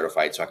and get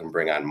certified so I can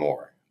bring on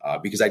more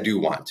because I do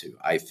want to.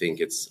 I think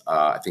it's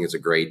a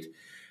great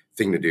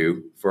thing to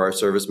do for our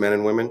servicemen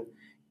and women.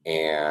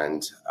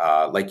 And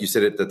like you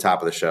said at the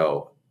top of the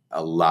show,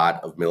 a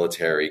lot of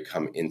military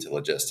come into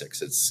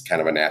logistics. It's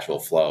kind of a natural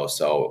flow.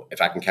 So if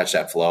I can catch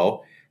that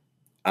flow,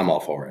 I'm all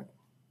for it.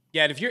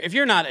 Yeah, and if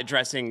you're not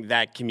addressing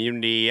that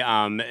community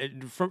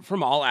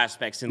from all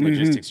aspects in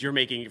logistics, you're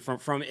making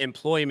from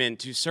employment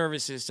to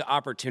services to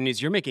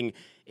opportunities, you're making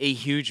a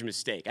huge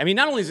mistake. I mean,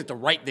 not only is it the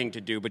right thing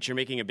to do, but you're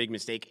making a big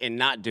mistake in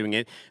not doing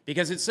it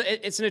because it's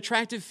an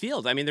attractive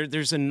field. I mean,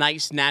 there's a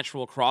nice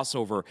natural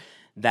crossover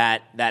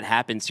that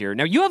happens here.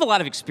 Now, you have a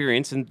lot of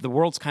experience, and the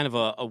world's kind of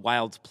a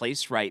wild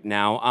place right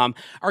now.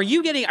 Are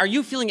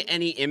you feeling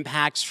any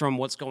impacts from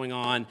what's going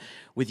on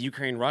with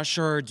Ukraine,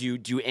 Russia? Or do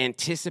you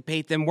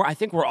anticipate them? I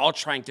think we're all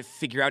trying to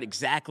figure out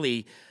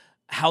exactly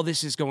how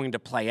this is going to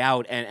play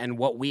out and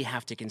what we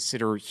have to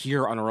consider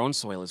here on our own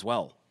soil as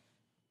well.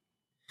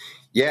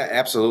 Yeah,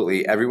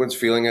 absolutely. Everyone's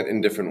feeling it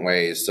in different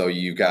ways. So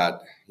you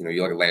got,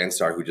 you look at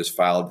Landstar, who just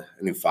filed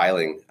a new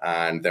filing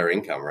on their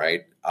income,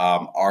 right?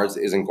 Ours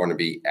isn't going to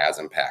be as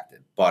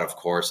impacted. But of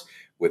course,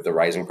 with the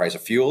rising price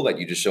of fuel that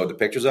you just showed the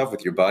pictures of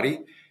with your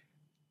buddy,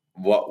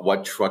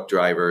 what truck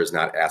driver is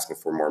not asking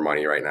for more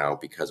money right now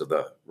because of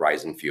the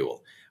rise in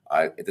fuel?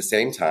 At the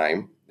same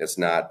time, let's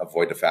not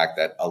avoid the fact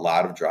that a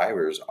lot of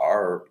drivers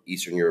are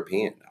Eastern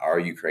European, are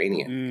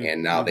Ukrainian,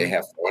 and now they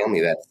have family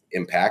that's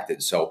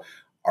impacted. So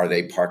are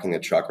they parking the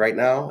truck right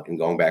now and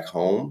going back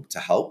home to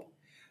help?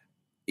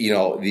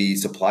 The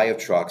supply of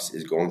trucks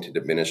is going to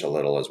diminish a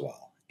little as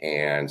well.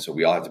 And so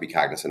we all have to be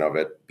cognizant of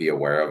it, be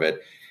aware of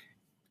it,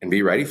 and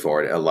be ready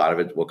for it. A lot of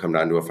it will come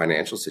down to a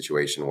financial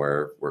situation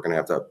where we're going to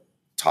have to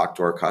talk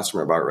to our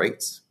customer about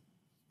rates.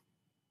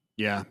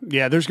 Yeah.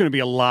 There's going to be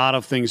a lot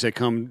of things that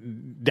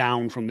come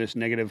down from this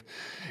negative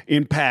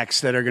impacts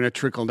that are going to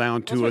trickle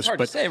down to us. It's hard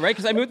to say, right?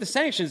 Because with the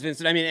sanctions,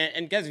 Vincent,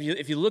 and guys,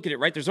 if you look at it,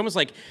 right, there's almost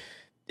like,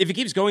 if it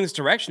keeps going this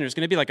direction, there's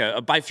going to be like a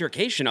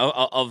bifurcation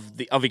of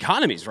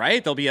economies,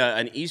 right? There'll be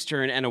an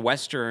Eastern and a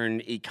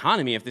Western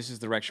economy if this is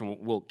the direction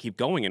we'll keep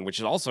going in, which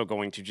is also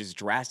going to just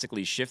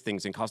drastically shift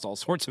things and cause all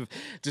sorts of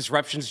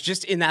disruptions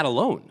just in that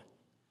alone.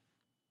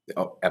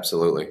 Oh,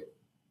 absolutely.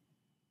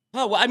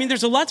 Oh, well,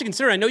 there's a lot to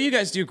consider. I know you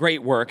guys do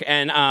great work,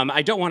 and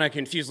I don't want to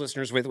confuse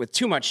listeners with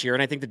too much here,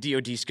 and I think the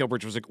DoD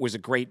SkillBridge was a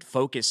great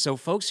focus. So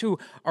folks who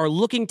are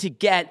looking to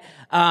get,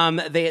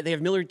 they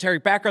have military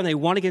background, they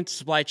want to get into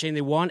supply chain,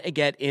 they want to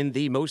get in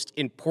the most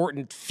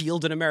important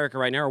field in America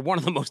right now, or one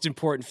of the most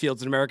important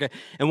fields in America,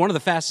 and one of the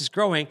fastest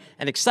growing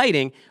and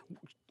exciting,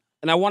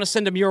 and I want to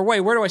send them your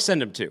way. Where do I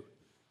send them to?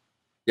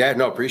 Yeah,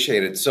 no,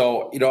 appreciate it.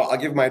 So, I'll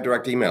give my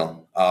direct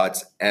email.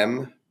 It's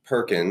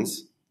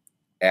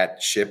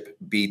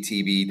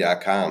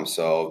mperkins@shipbtb.com.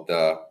 So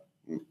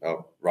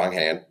wrong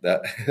hand,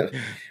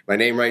 my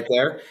name right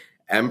there,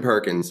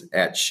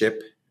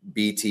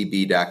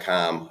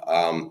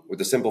 mperkins@shipbtb.com. With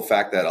the simple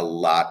fact that a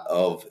lot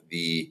of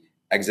the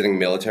exiting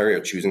military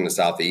are choosing the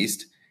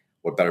Southeast.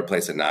 What better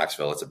place than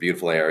Knoxville? It's a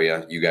beautiful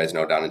area. You guys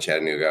know down in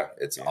Chattanooga.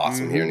 It's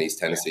awesome here in East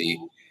Tennessee.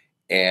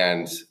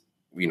 And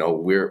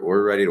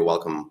we're ready to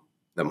welcome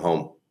them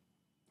home.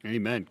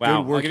 Amen.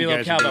 Wow. I'll give you a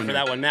little cowbell for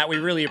that one, Matt. We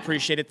really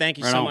appreciate it. Thank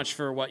you so much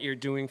for what you're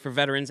doing for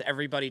veterans.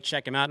 Everybody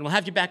check him out. And we'll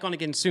have you back on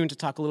again soon to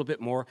talk a little bit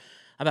more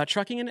about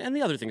trucking and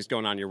the other things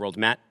going on in your world.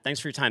 Matt,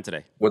 thanks for your time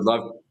today. Would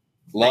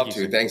love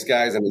to. Thanks,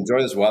 guys. And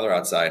enjoy this weather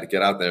outside.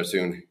 Get out there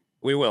soon.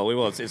 We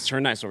will. It's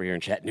turned nice over here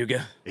in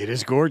Chattanooga. It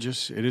is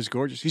gorgeous.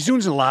 He's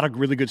doing a lot of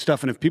really good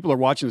stuff. And if people are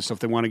watching this stuff,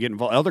 they want to get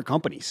involved. Other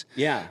companies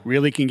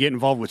really can get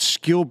involved with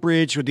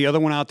SkillBridge. With the other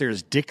one out there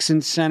is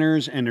Dixon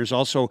Centers. And there's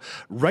also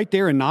right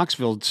there in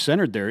Knoxville,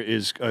 centered there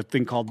is a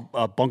thing called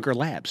Bunker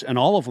Labs. And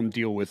all of them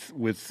deal with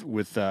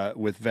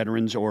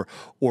veterans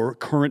or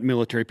current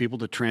military people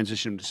to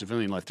transition to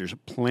civilian life. There's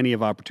plenty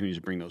of opportunities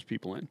to bring those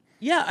people in.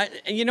 Yeah,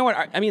 and you know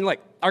what? I mean,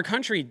 like, our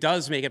country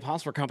does make it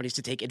possible for companies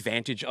to take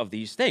advantage of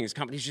these things.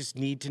 Companies just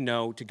need to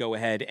know to go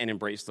ahead and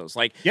embrace those,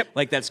 like that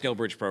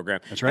SkillBridge program.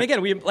 That's right. And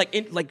again, we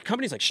like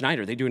companies like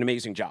Schneider. They do an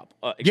amazing job,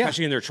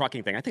 especially in their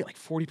trucking thing. I think like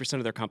 40%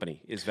 of their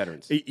company is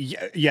veterans.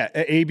 Yeah.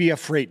 ABF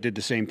Freight did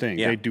the same thing.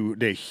 Yeah.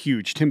 They're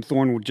huge. Tim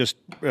Thorne just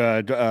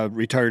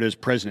retired as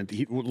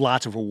president.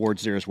 Lots of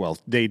awards there as well.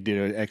 They did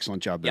an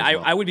excellent job there.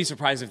 I would be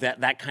surprised if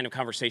that kind of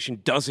conversation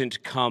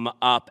doesn't come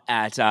up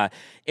at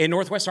in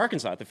Northwest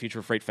Arkansas at the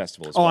Future Freight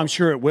Festival as well. I'm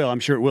sure it will.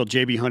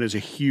 JB Hunt is a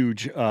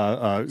huge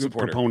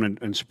proponent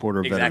and supporter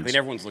of veterans. Exactly. And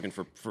everyone's looking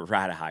for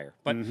how to hire.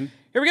 But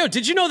here we go.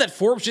 Did you know that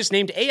Forbes just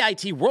named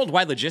AIT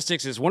Worldwide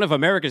Logistics as one of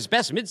America's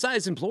best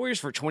mid-sized employers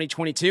for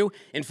 2022?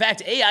 In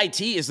fact, AIT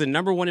is the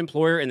 #1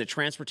 employer in the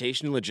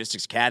transportation and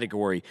logistics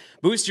category.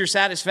 Boost your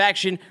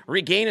satisfaction,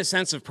 regain a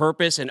sense of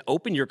purpose, and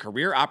open your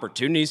career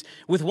opportunities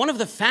with one of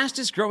the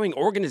fastest growing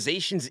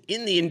organizations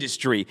in the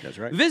industry. That's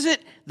right.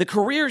 Visit the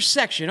careers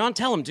section on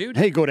Tell 'em, dude.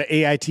 Hey, go to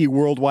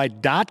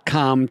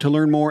AITworldwide.com to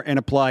learn more and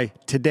apply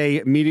today,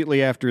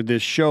 immediately after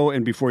this show,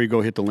 and before you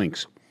go hit the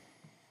links.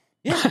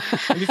 Yeah,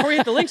 and before you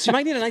hit the links, you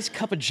might need a nice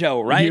cup of Joe,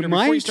 right?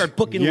 Before you start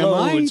booking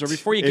loads, or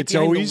before you get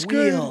behind the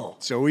wheel.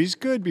 It's always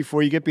good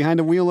before you get behind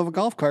the wheel of a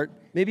golf cart.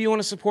 Maybe you want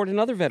to support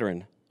another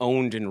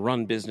veteran-owned and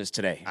run business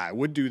today. I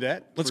would do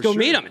that. Let's go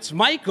meet him. It's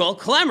Michael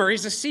Klemmer.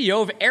 He's the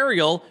CEO of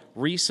Ariel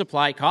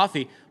Resupply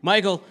Coffee.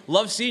 Michael,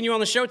 love seeing you on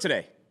the show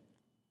today.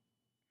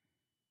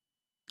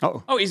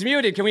 Oh, he's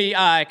muted. Can we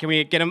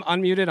get him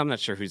unmuted? I'm not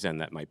sure whose end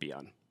that might be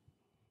on.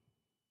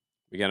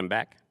 We got him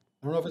back?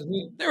 I don't know if it's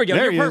me. There we go.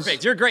 You're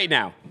perfect. You're great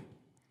now.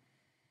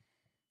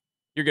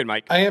 You're good,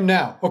 Mike. I am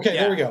now. Okay,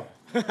 There we go.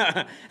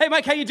 Hey,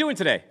 Mike, how you doing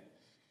today?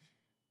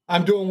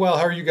 I'm doing well.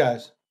 How are you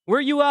guys? Where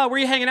are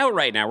you hanging out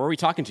right now? Where are we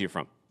talking to you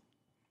from?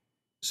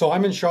 So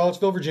I'm in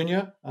Charlottesville,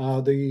 Virginia,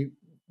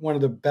 one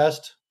of the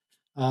best,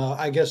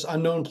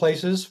 unknown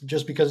places,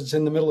 just because it's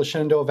in the middle of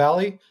Shenandoah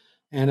Valley,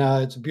 and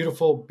it's a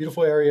beautiful,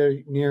 beautiful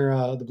area near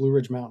the Blue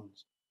Ridge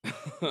Mountains.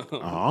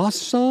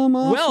 Awesome.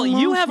 Well,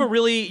 you have a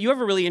really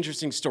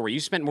interesting story. You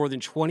spent more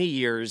than 20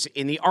 years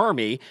in the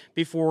Army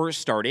before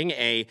starting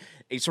a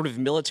sort of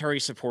military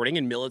supporting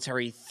and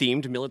military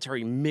themed,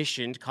 military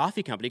missioned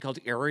coffee company called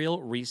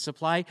Ariel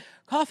Resupply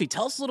Coffee.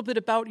 Tell us a little bit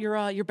about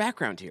your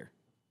background here.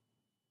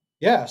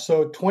 Yeah,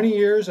 so 20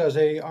 years as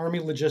a Army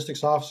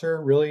logistics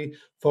officer, really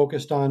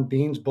focused on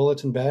beans,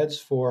 bullets, and beds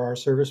for our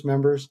service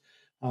members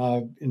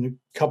in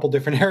a couple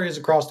different areas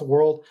across the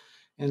world.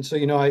 And so,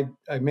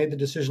 I made the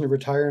decision to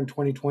retire in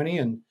 2020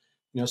 and,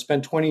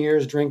 spent 20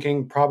 years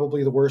drinking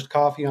probably the worst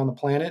coffee on the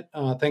planet,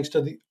 thanks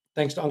to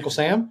Uncle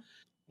Sam,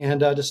 and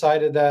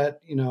decided that,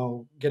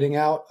 getting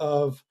out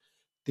of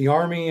the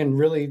Army and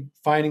really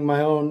finding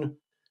my own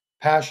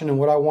passion and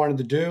what I wanted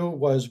to do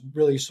was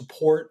really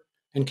support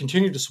and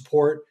continue to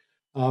support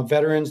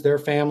veterans, their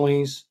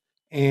families,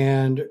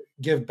 and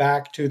give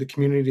back to the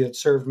community that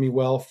served me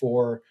well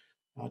for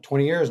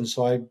 20 years. And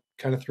so I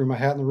kind of threw my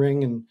hat in the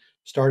ring and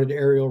started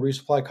Ariel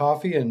Resupply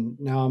Coffee, and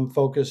now I'm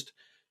focused,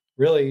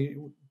 really,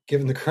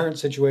 given the current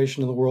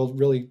situation in the world,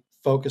 really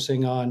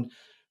focusing on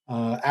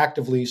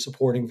actively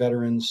supporting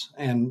veterans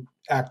and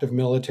active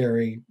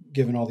military,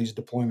 given all these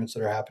deployments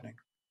that are happening.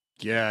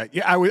 Yeah.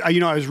 I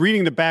was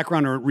reading the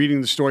background or reading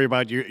the story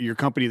about your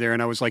company there,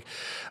 and I was like,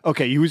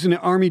 okay, he was in the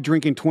Army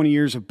drinking 20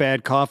 years of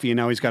bad coffee, and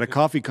now he's got a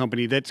coffee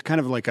company. That's kind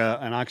of like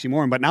an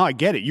oxymoron, but now I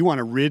get it. You want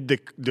to rid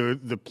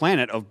the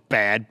planet of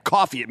bad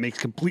coffee. It makes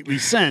completely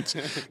sense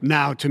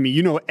now to me.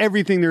 You know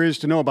everything there is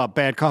to know about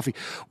bad coffee.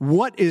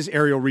 What is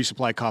Ariel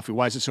Resupply Coffee?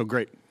 Why is it so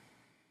great?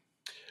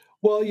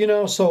 Well,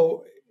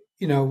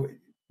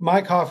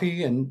 my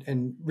coffee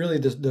and really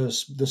the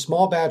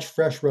small batch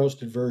fresh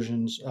roasted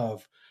versions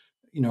of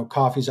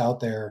coffees out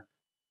there,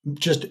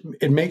 just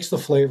it makes the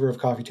flavor of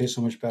coffee taste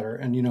so much better.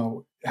 And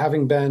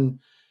having been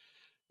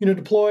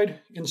deployed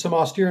in some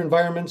austere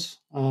environments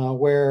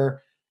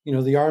where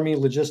the Army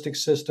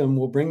logistics system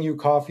will bring you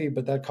coffee,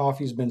 but that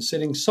coffee's been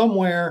sitting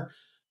somewhere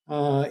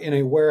in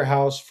a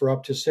warehouse for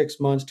up to 6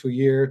 months to a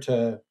year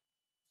to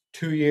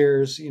 2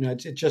 years,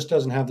 it just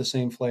doesn't have the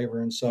same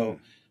flavor. And so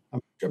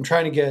I'm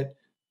trying to get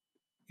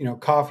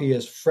coffee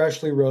as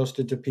freshly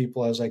roasted to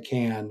people as I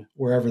can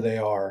wherever they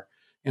are.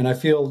 And I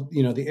feel,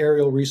 the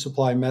Ariel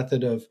Resupply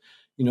method of,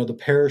 the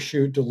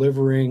parachute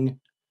delivering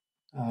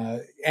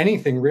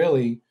anything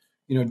really,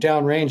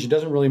 downrange, it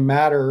doesn't really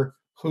matter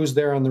who's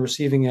there on the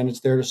receiving end. It's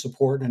there to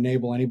support and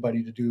enable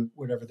anybody to do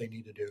whatever they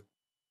need to do.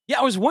 Yeah,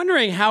 I was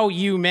wondering how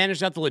you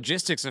managed out the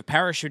logistics of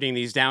parachuting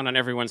these down on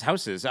everyone's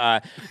houses.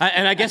 And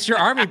I guess your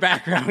Army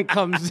background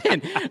comes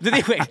in.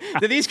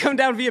 Do these come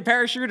down via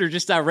parachute or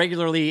just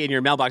regularly in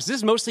your mailbox? Is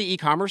this mostly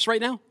e-commerce right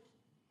now?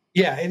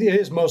 Yeah, it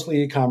is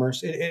mostly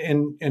e-commerce.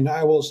 And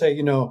I will say,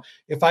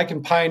 if I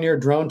can pioneer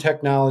drone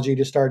technology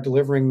to start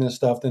delivering this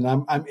stuff, then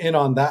I'm in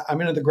on that.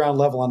 I'm in at the ground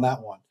level on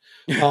that one.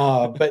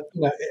 But,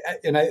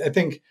 and I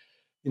think,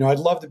 I'd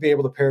love to be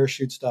able to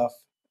parachute stuff.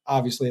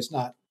 Obviously, it's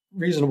not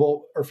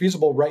reasonable or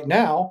feasible right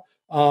now.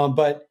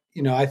 But,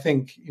 I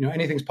think,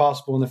 anything's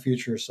possible in the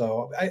future.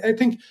 So I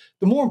think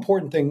the more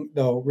important thing,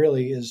 though,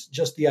 really is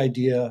just the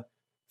idea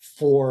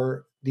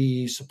for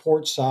the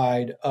support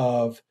side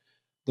of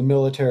the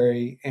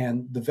military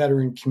and the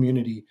veteran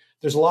community.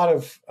 There's a lot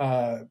of,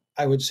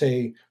 I would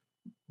say,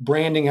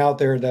 branding out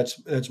there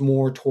that's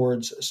more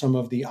towards some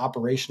of the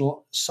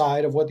operational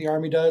side of what the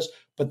Army does.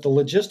 But the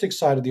logistics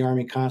side of the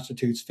Army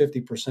constitutes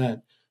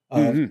 50%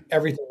 of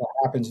everything that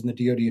happens in the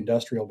DoD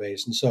industrial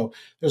base. And so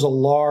there's a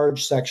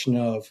large section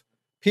of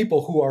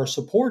people who are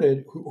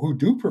supported, who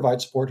do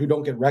provide support, who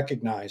don't get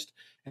recognized.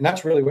 And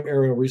that's really what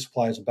Aerial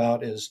Resupply is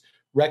about, is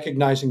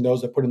recognizing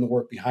those that put in the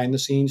work behind the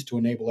scenes to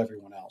enable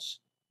everyone else.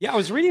 Yeah, I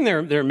was reading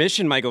their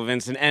mission, Michael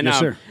Vincent, and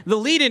yes, the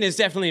lead-in is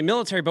definitely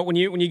military. But when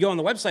you go on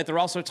the website, they're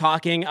also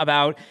talking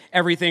about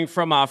everything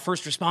from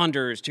first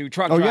responders to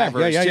truck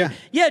drivers.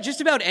 Yeah, just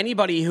about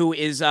anybody who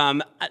is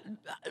kind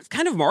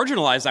of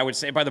marginalized, I would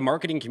say, by the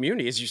marketing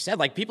community. As you said,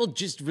 like, people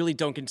just really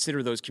don't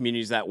consider those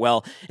communities that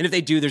well, and if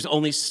they do, there's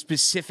only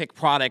specific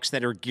products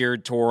that are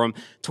geared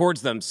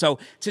towards them. So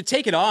to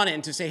take it on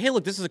and to say, hey,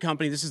 look, this is a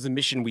company, this is a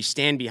mission we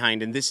stand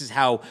behind, and this is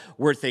how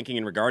we're thinking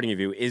and regarding of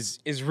you is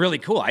really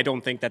cool. I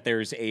don't think that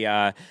there's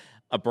a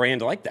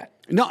brand like that.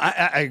 No,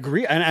 I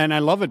agree, and I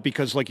love it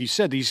because, like you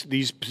said,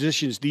 these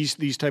positions,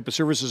 these type of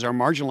services are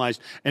marginalized,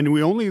 and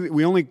we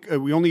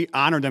only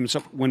honor them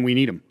when we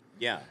need them.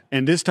 Yeah,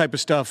 and this type of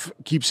stuff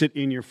keeps it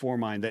in your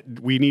foremind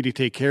that we need to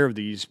take care of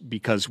these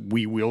because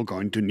we will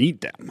going to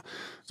need them.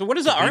 So, what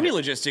does the Army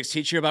logistics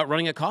teach you about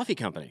running a coffee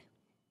company?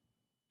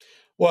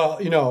 Well,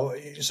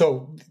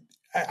 so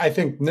I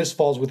think this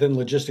falls within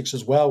logistics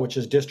as well, which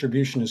is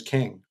distribution is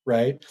king,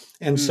 right?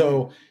 And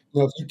so,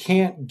 if you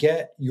can't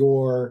get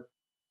your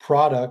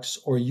products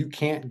or you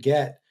can't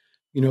get,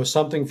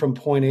 something from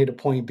point A to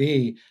point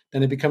B,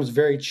 then it becomes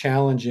very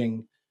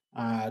challenging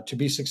to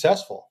be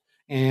successful.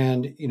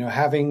 And,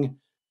 having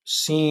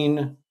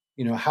seen,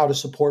 how to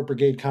support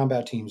brigade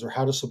combat teams or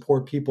how to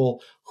support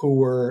people who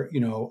were,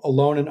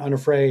 alone and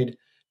unafraid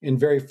in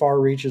very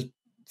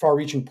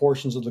far-reaching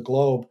portions of the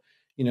globe,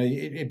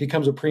 it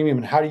becomes a premium.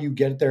 And how do you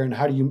get there? And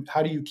how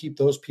do you keep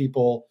those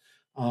people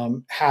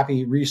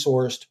happy,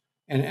 resourced,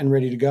 and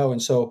ready to go?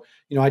 And so,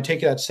 I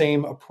take that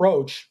same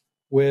approach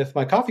with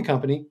my coffee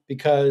company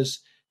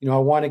because, I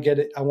want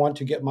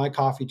to get my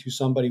coffee to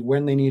somebody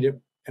when they need it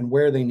and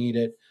where they need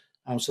it,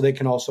 so they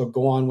can also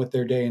go on with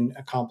their day and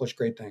accomplish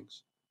great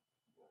things.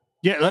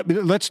 Yeah,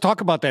 let's talk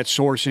about that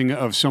sourcing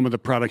of some of the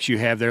products you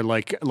have there,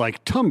 like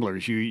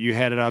tumblers. You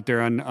had it out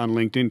there on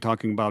LinkedIn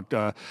talking about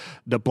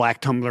the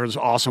black tumbler is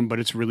awesome, but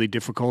it's really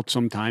difficult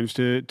sometimes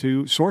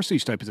to source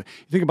these types of things.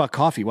 You think about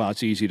coffee. Wow,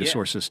 it's easy to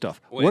source this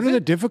stuff. Well, what are the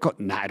difficult?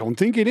 I don't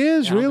think it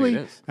is, really.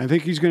 Think it is. I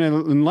think he's going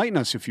to enlighten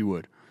us if you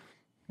would.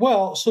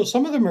 Well, so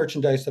some of the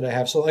merchandise that I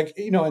have, so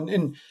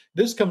and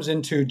this comes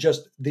into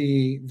just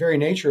the very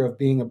nature of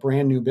being a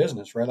brand new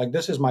business, right? Like,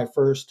 this is my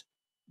first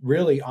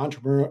really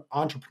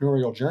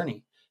entrepreneurial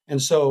journey.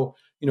 And so,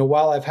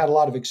 while I've had a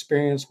lot of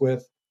experience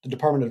with the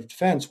Department of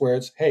Defense, where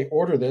it's, hey,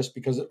 order this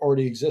because it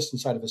already exists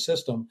inside of a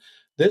system,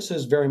 this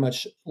is very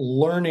much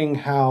learning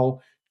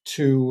how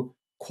to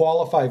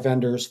qualify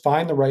vendors,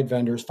 find the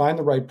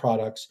right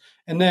products,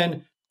 and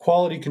then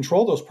quality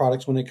control those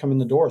products when they come in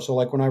the door. So,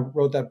 like, when I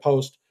wrote that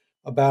post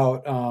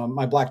about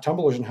my black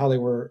tumblers and how they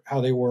were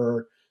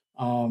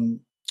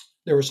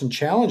there were some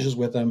challenges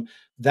with them,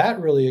 that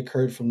really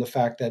occurred from the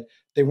fact that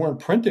they weren't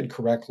printed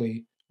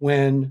correctly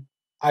when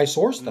I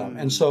sourced them.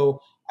 And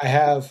so I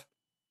have,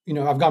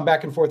 I've gone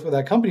back and forth with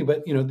that company,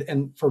 but,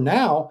 and for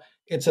now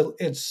it's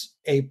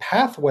a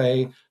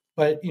pathway,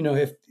 but,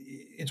 if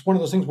it's one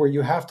of those things where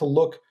you have to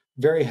look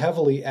very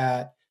heavily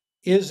at,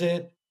 is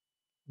it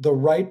the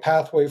right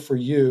pathway for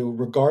you,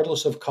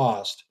 regardless of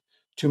cost,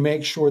 to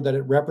make sure that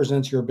it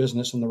represents your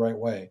business in the right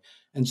way.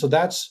 And so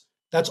that's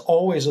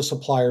always a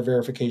supplier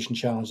verification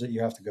challenge that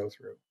you have to go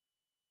through.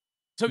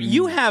 So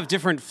you have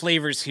different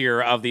flavors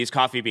here of these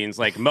coffee beans,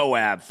 like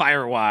Moab,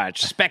 Firewatch,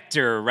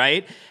 Spectre,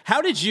 right?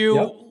 How did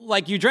you,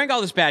 you drank all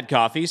this bad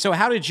coffee, so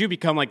how did you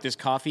become like this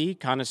coffee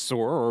connoisseur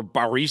or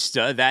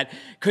barista that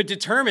could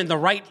determine the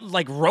right,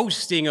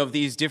 roasting of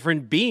these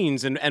different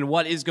beans and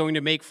what is going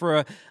to make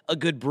for a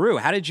good brew?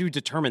 How did you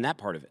determine that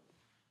part of it?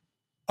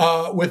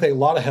 With a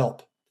lot of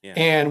help. Yeah.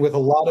 And with a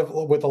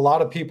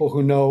lot of people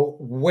who know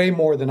way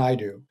more than I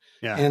do.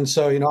 Yeah. And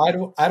so,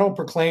 I don't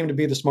proclaim to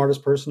be the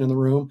smartest person in the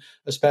room,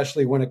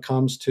 especially when it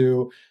comes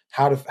to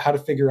how to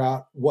figure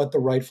out what the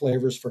right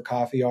flavors for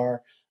coffee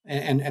are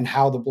and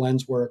how the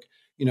blends work.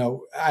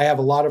 I have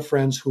a lot of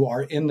friends who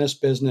are in this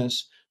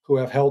business who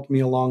have helped me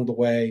along the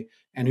way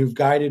and who've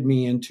guided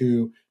me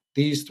into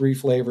these 3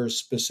 flavors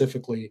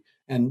specifically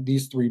and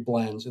these 3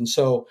 blends. And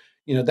so,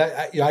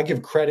 that I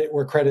give credit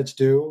where credit's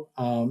due.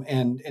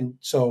 And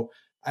so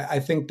I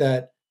think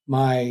that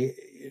my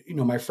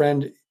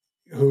friend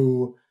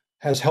who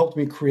has helped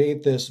me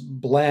create this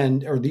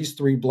blend or these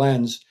 3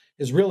 blends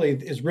is really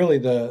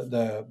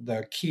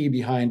the key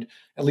behind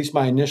at least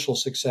my initial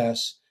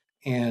success.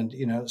 And,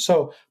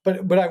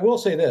 but I will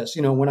say this,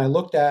 when I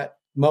looked at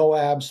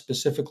Moab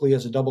specifically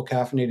as a double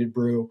caffeinated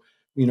brew,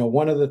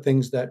 one of the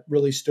things that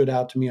really stood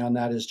out to me on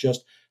that is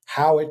just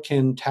how it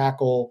can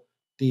tackle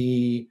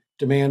the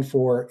demand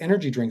for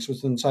energy drinks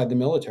within inside the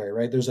military,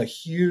 right? There's a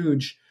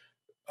huge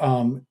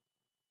kind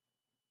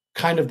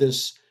of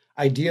this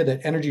idea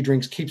that energy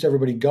drinks keeps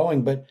everybody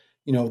going. But,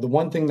 the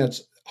one thing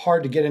that's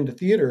hard to get into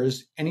theater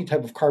is any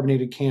type of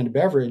carbonated canned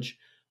beverage,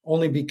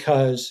 only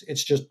because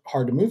it's just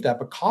hard to move that.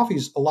 But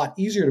coffee's a lot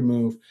easier to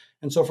move.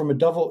 And so from a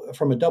double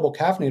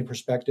caffeinated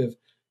perspective,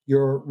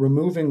 you're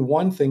removing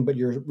one thing, but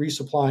you're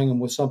resupplying them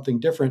with something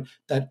different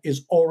that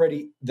is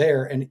already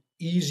there and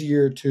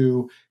easier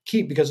to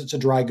keep because it's a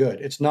dry good.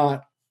 It's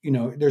not,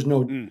 there's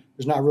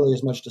not really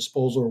as much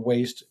disposal or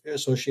waste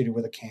associated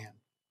with a can.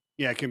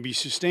 Yeah, it can be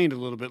sustained a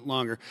little bit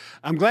longer.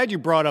 I'm glad you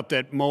brought up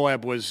that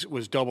Moab was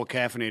double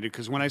caffeinated,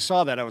 because when I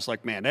saw that, I was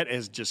like, man, that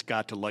has just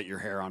got to light your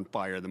hair on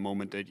fire the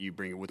moment that you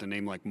bring it with a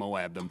name like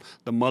Moab,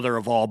 the mother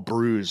of all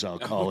brews, I'll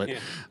call it.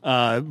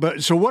 Yeah.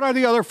 But so what are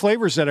the other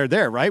flavors that are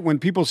there, right? When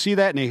people see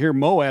that and they hear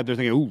Moab, they're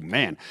thinking, oh,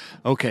 man,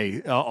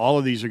 okay, all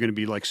of these are going to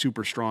be like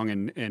super strong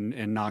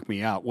and knock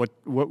me out. What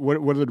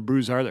other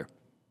brews are there?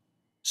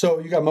 So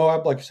you got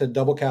Moab, like I said,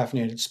 double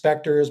caffeinated.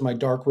 Spectre is my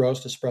dark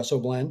roast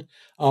espresso blend.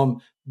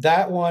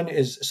 That one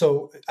is,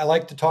 so I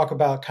like to talk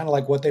about kind of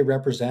like what they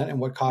represent and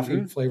what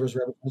coffee flavors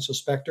represent. So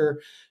Spectre,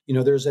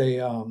 there's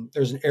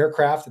an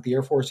aircraft that the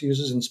Air Force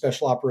uses in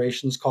special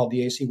operations called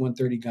the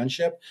AC-130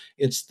 gunship.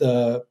 It's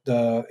the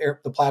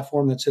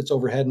platform that sits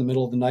overhead in the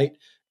middle of the night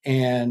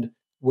and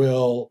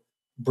will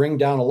bring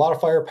down a lot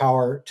of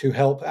firepower to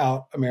help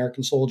out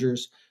American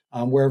soldiers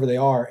wherever they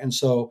are. And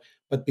so,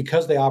 but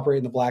because they operate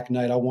in the black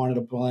night, I wanted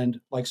a blend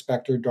like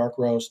Spectre Dark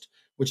Roast,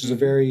 which is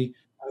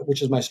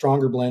which is my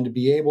stronger blend, to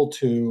be able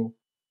to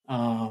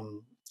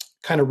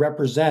kind of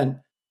represent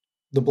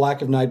the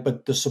black of night,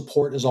 but the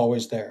support is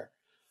always there.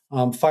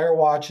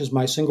 Firewatch is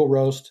my single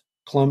roast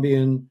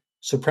Colombian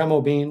Supremo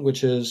bean,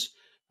 which is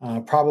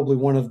probably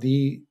one of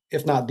the,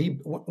 if not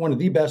one of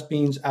the best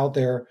beans out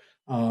there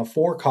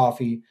for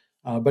coffee.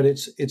 But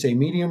it's a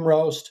medium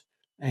roast,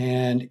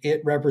 and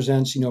it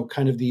represents,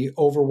 kind of the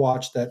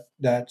overwatch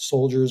that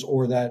soldiers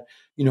or that,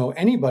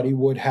 anybody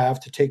would have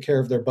to take care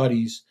of their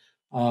buddies,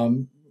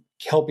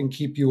 helping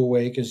keep you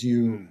awake as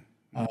you,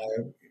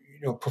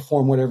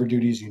 perform whatever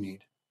duties you need.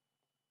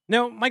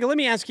 Now, Michael, let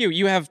me ask you,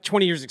 you have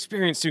 20 years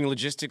experience doing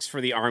logistics for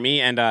the Army,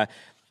 and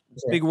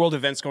big world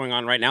events going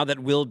on right now that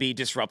will be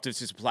disruptive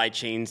to supply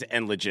chains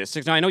and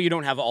logistics. Now, I know you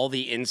don't have all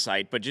the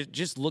insight, but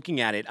just looking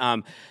at it,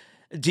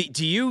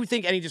 do you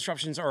think any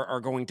disruptions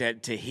are going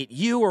to hit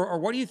you, or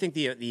what do you think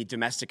the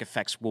domestic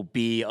effects will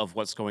be of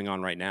what's going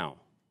on right now?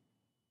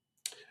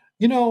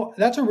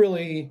 That's a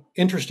really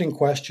interesting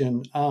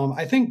question.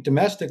 I think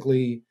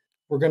domestically,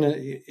 we're going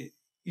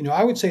to,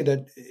 I would say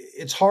that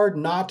it's hard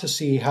not to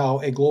see how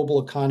a global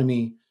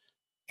economy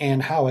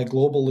and how a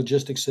global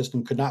logistics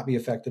system could not be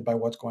affected by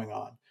what's going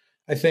on.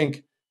 I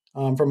think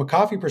from a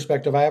coffee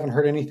perspective, I haven't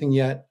heard anything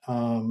yet,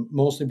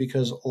 mostly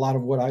because a lot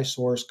of what I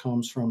source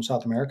comes from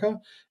South America.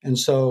 And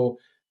so,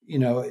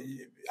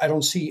 I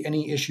don't see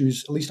any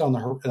issues, at least on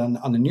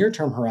the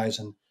near-term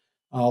horizon.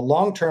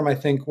 Long-term, I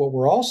think what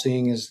we're all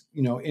seeing is,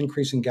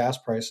 increase in gas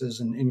prices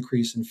and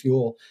increase in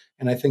fuel.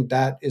 And I think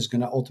that is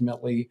going to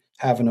ultimately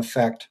have an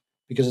effect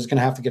because it's going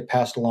to have to get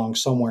passed along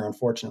somewhere,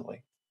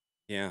 unfortunately.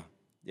 Yeah.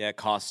 Yeah.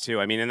 Cost too.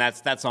 I mean, and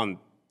that's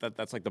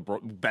like the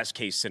best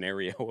case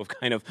scenario of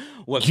kind of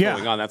what's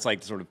going on. That's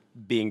like sort of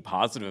being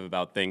positive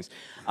about things.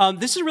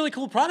 This is a really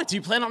cool product. Do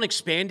you plan on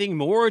expanding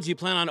more? Do you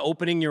plan on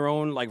opening your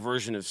own like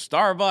version of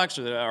Starbucks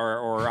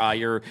or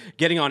you're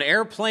getting on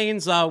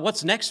airplanes?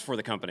 What's next for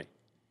the company?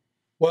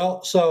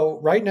 Well, so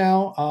right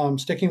now,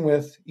 sticking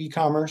with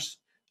e-commerce,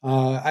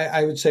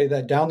 I would say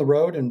that down the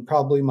road, and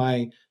probably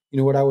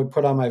what I would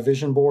put on my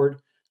vision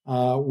board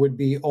would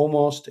be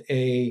almost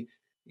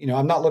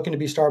I'm not looking to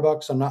be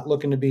Starbucks. I'm not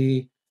looking to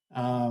be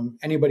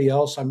anybody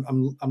else.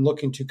 I'm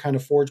looking to kind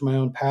of forge my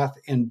own path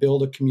and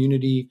build a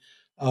community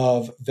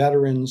of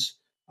veterans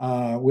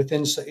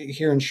within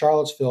here in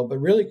Charlottesville, but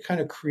really kind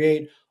of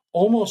create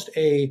almost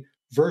a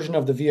version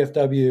of the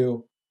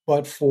VFW,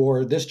 but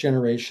for this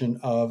generation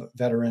of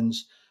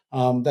veterans.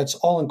 That's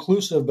all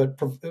inclusive, but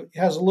it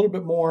has a little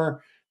bit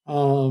more,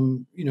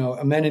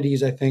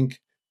 amenities, I think,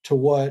 to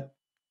what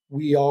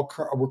we all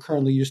were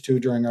currently used to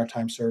during our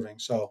time serving.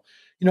 So,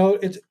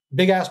 it's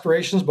big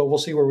aspirations, but we'll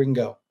see where we can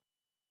go.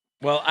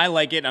 Well, I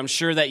like it. I'm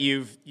sure that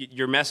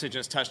your message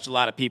has touched a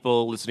lot of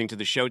people listening to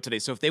the show today.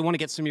 So if they want to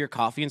get some of your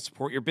coffee and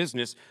support your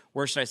business,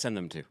 where should I send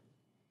them to?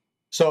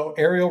 So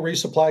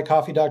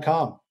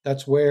arielresupplycoffee.com.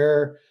 That's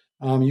where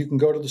you can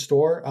go to the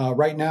store.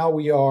 Right now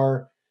we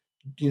are,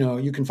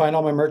 you can find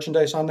all my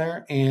merchandise on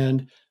there,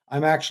 and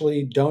I'm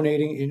actually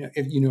donating.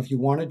 If you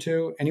wanted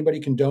to, anybody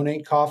can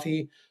donate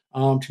coffee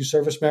to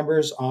service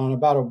members on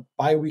about a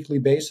bi-weekly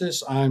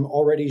basis. I'm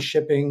already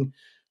shipping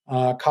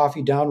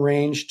coffee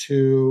downrange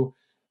to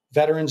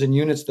veterans and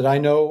units that I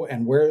know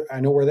and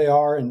where they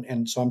are.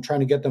 And so I'm trying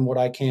to get them what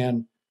I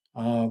can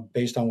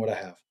based on what I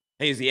have.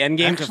 Hey, is the end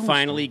game to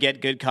finally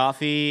get good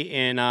coffee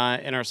in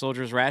our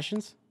soldiers'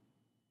 rations?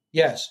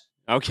 Yes.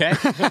 Okay.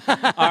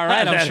 All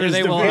right. I'm sure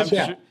they will.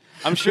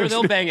 I'm sure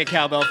they'll bang a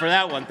cowbell for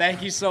that one.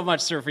 Thank you so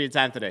much, sir, for your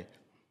time today.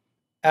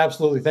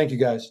 Absolutely. Thank you,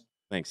 guys.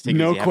 Thanks.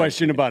 No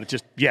question about it.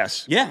 Just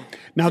yes. Yeah.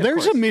 Now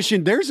there's a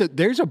mission. There's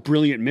a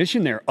brilliant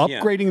mission there.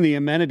 Upgrading the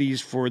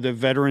amenities for the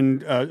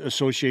veteran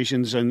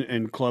associations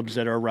and clubs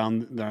that are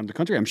around the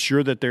country. I'm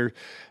sure that they're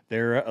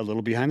a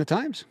little behind the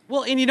times.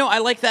 Well, and I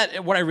like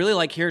that. What I really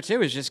like here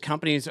too is just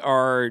companies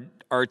are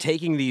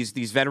taking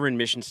these veteran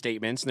mission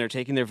statements, and they're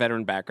taking their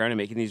veteran background and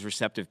making these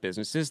receptive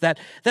businesses that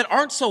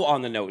aren't so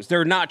on the nose.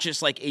 They're not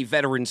just like a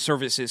veteran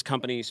services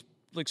companies.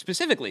 Like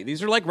specifically,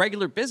 these are like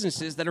regular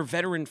businesses that are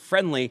veteran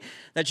friendly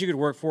that you could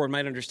work for and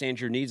might understand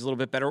your needs a little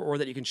bit better, or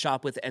that you can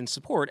shop with and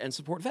support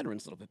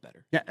veterans a little bit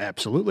better. Yeah,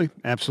 absolutely.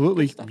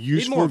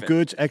 Useful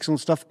goods, excellent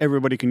stuff.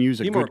 Everybody can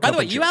use it. By the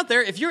way, you out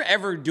there, if you're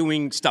ever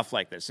doing stuff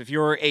like this, if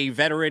you're a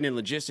veteran in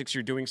logistics,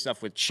 you're doing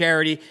stuff with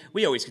charity,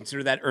 we always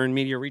consider that earned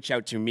media. Reach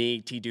out to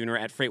me, tdooner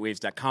at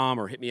freightwaves.com,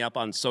 or hit me up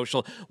on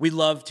social. We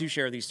love to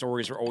share these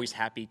stories. We're always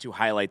happy to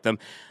highlight them.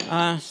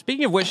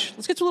 Speaking of which,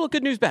 let's get to a little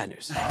good news, bad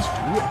news. Let's do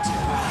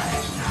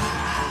it.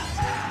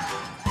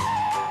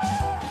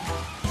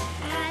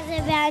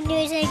 Bad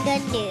news and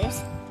good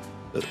news.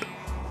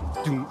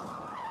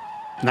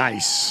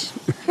 Nice.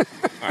 All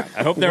right.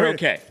 I hope they're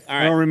okay. All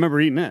right. I don't remember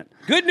eating that.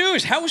 Good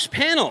news. House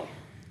panel.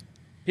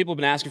 People have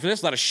been asking for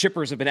this. A lot of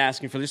shippers have been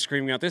asking for this,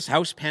 screaming out this.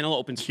 House panel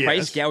opens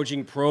price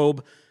gouging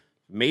probe.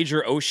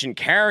 Major ocean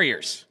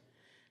carriers.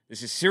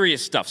 This is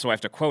serious stuff, so I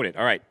have to quote it.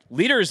 All right.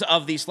 Leaders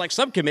of the Select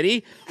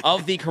Subcommittee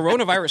of the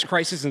Coronavirus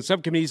Crisis and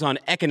Subcommittees on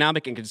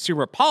Economic and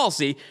Consumer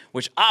Policy,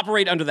 which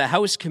operate under the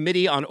House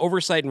Committee on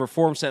Oversight and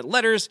Reform, sent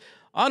letters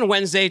on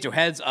Wednesday to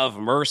heads of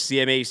Maersk,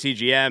 CMA,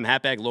 CGM,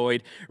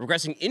 Hapag-Lloyd,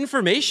 requesting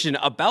information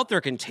about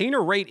their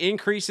container rate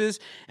increases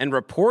and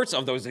reports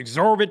of those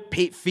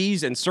exorbitant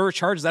fees and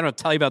surcharges. I don't have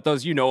to tell you about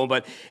those, you know them,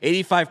 but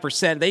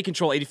 85%, they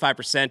control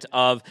 85%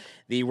 of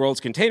the world's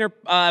container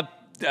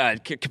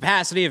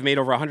capacity, have made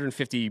over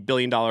 $150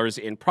 billion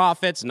in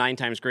profits, 9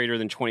 times greater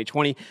than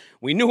 2020.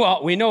 We know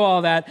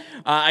all that.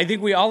 I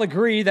think we all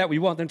agree that we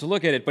want them to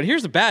look at it. But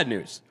here's the bad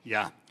news.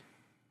 Yeah.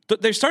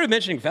 They started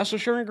mentioning vessel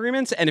sharing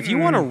agreements, and if you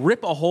want to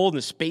rip a hole in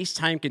the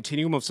space-time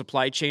continuum of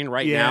supply chain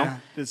now,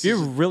 if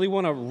you really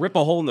want to rip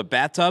a hole in the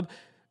bathtub,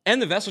 and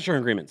the vessel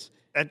sharing agreements.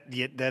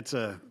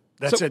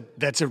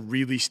 That's a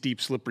really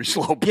steep, slippery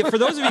slope. For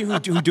those of you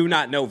who do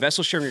not know,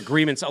 vessel sharing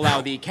agreements allow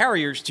the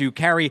carriers to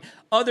carry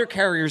other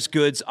carriers'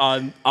 goods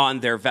on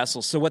their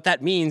vessels. So what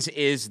that means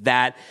is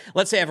that,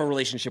 let's say I have a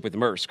relationship with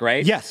Maersk,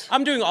 right? Yes.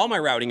 I'm doing all my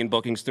routing and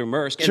bookings through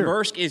Maersk, and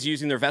Maersk is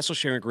using their vessel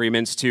sharing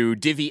agreements to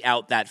divvy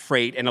out that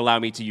freight and allow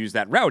me to use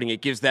that routing.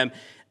 It gives them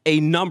a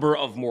number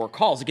of more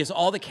calls. It gives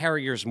all the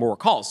carriers more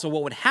calls. So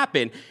what would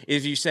happen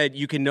is you said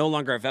you can no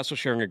longer have vessel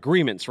sharing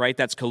agreements, right?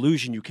 That's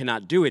collusion. You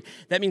cannot do it.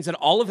 That means that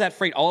all of that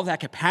freight, all of that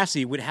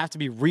capacity would have to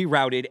be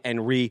rerouted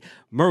and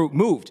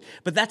removed.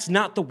 But that's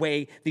not the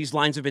way these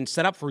lines have been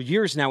set up for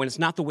years now, and it's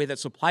not the way that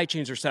supply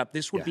chains are set up.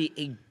 This would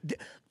be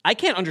I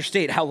can't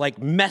understate how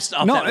messed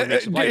up that would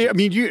make supply chains. I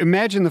mean, you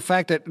imagine the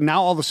fact that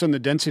now all of a sudden the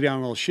density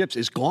on those ships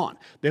is gone.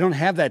 They don't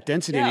have that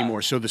density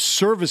anymore. So the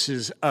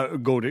services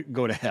go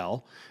to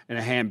hell in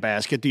a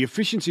handbasket. The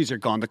efficiencies are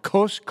gone. The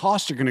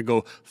costs are going to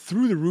go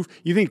through the roof.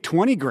 You think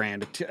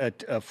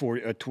 $20,000 for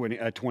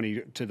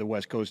 20 to the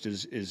West Coast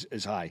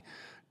is high.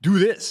 Do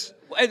this.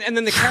 And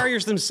then the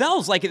carriers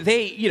themselves,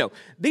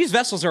 these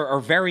vessels are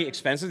very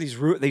expensive. These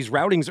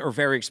routings are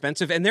very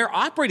expensive, and they're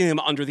operating them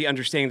under the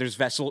understanding there's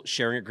vessel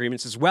sharing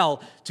agreements as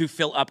well to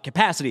fill up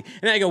capacity.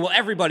 And I go, well,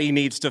 everybody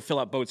needs to fill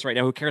up boats right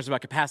now. Who cares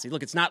about capacity?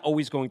 Look, it's not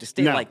always going to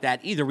stay like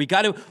that either. We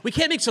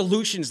can't make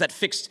solutions that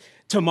fix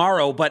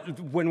tomorrow, but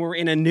when we're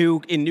in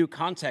new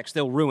context,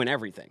 they'll ruin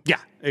everything. Yeah,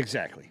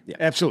 exactly. Yeah.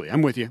 Absolutely.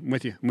 I'm with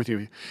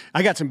you.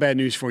 I got some bad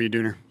news for you,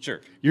 Dooner.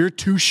 Sure. You're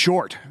too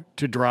short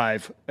to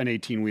drive an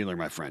 18-wheeler,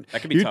 my friend.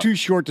 That could be You're tough. too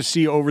short to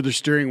see over the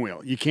steering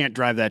wheel. You can't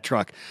drive that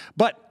truck.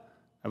 But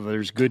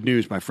There's good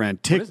news, my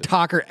friend.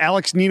 TikToker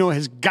Alex Nino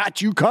has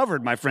got you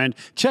covered, my friend.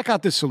 Check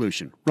out this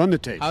solution. Run the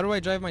tape. How do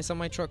I drive my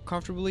semi-truck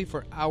comfortably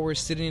for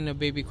hours sitting in a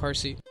baby car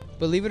seat?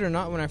 Believe it or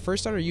not, when I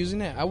first started using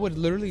it, I would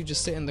literally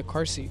just sit in the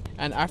car seat.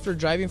 And after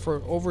driving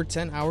for over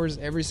 10 hours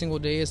every single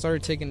day, it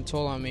started taking a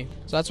toll on me.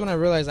 So that's when I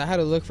realized I had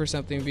to look for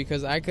something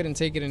because I couldn't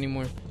take it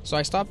anymore. So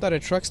I stopped at a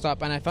truck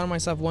stop and I found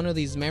myself one of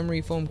these memory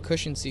foam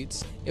cushion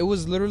seats. It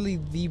was literally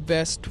the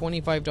best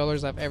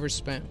 $25 I've ever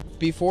spent.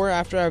 Before,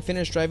 after I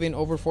finished driving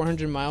over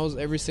 400 miles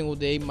every single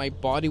day, my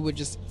body would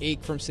just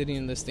ache from sitting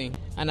in this thing.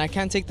 And I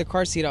can't take the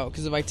car seat out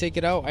because if I take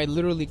it out, I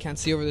literally can't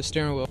see over the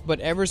steering wheel.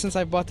 But ever since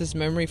I bought this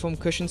memory foam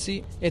cushion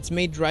seat, it's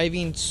made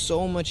driving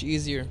so much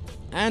easier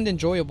and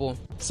enjoyable.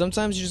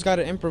 Sometimes you just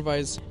gotta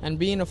improvise, and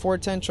being a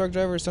 410 truck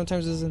driver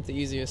sometimes isn't the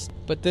easiest,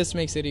 but this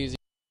makes it easy.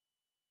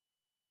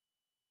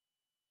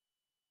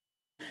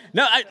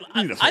 No, I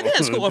think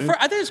that's cool.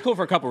 I think it's cool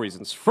for a couple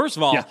reasons. First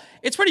of all,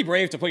 it's pretty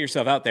brave to put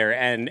yourself out there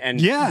and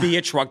be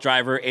a truck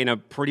driver in a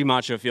pretty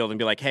macho field and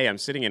be like, hey, I'm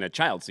sitting in a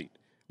child seat.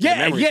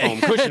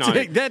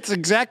 That's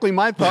exactly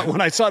my thought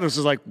when I saw this.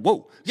 Was like,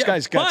 whoa, this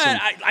guy's got some.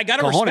 But I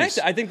gotta cojones. respect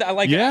it. I think that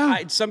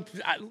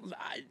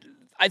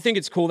I think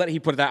it's cool that he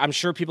put that. I'm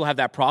sure people have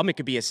that problem. It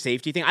could be a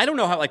safety thing. I don't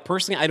know how. Like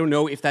personally, I don't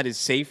know if that is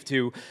safe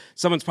to.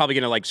 Someone's probably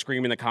gonna like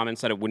scream in the comments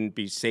that it wouldn't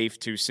be safe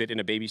to sit in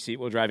a baby seat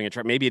while driving a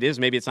truck. Maybe it is.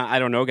 Maybe it's not. I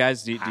don't know,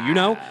 guys. Do you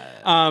know?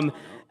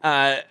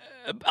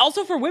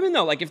 Also for women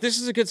though, like if this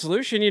is a good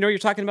solution, you're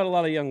talking about a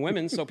lot of young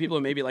women, so people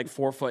who maybe like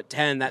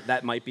 4'10",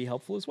 that might be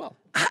helpful as well.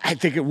 I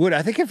think it would.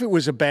 I think if it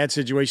was a bad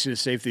situation of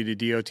safety, the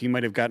DOT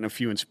might have gotten a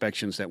few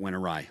inspections that went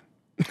awry.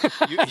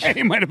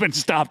 He might have been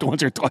stopped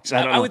once or twice.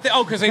 I don't know. Would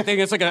because they think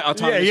it's like an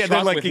autonomous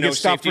truck like with you no get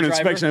stopped for an driver.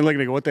 inspection. I look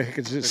and go, what the heck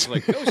is this? It's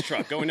like ghost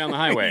truck going down the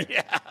highway.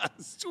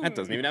 That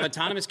doesn't even have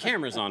autonomous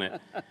cameras on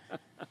it.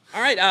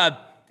 All right,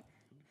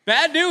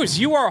 bad news.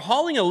 You are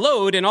hauling a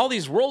load, and all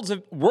these world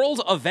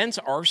events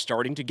are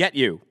starting to get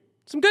you.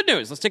 Some good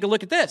news. Let's take a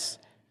look at this.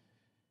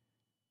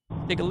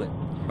 Take a look.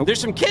 Oh.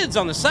 There's some kids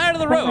on the side of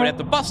the road at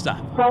the bus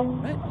stop.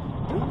 Right?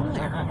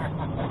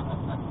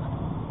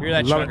 Hear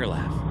that trucker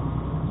laugh.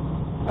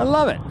 I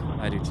love it.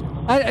 I do too.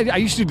 I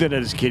used to do that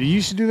as a kid. You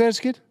used to do that as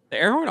a kid? The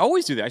air horn?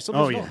 Always do that. I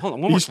still do it. Hold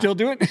on, one more time. You still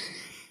do it?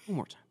 One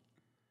more time.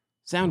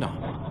 Sound on.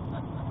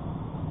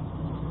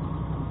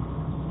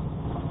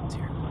 It's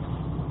here.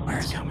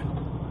 Where's he coming?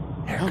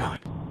 Here coming.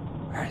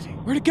 Where is he?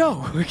 Where'd it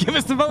go? Give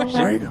us the motion.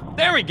 There you go.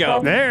 There we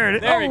go.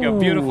 There we go.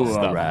 Beautiful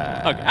stuff. All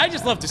right. Okay, I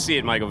just love to see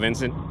it, Michael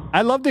Vincent.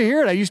 I love to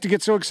hear it. I usdo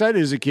get so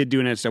excited as a kid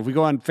doing that stuff. We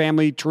go on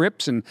family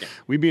trips, and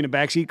we'd be in the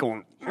backseat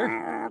going,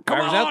 come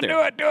Drivers on, out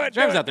there. do it.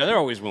 Drivers out there, they're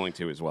always willing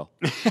to as well.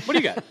 What do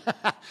you got?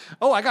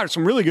 I got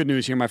some really good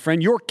news here, my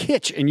friend. You're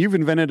Kitsch, and you've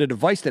invented a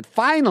device that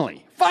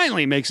finally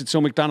makes it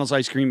so McDonald's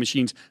ice cream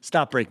machines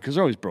stop breaking, because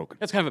they're always broken.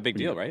 That's kind of a big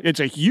deal, right?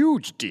 It's a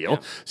huge deal. Yeah.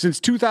 Since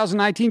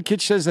 2019,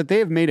 Kitsch says that they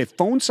have made a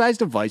phone-sized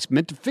device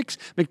meant to fix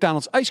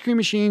McDonald's ice cream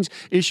machines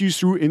issues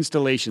through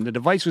installation. The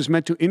device was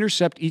meant to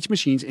intercept each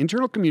machine's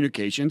internal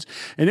communications,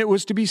 and it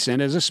was to be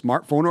sent as a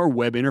smartphone or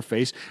web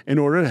interface in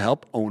order to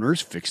help owners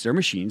fix their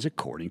machines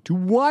according to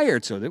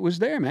Wired. So it was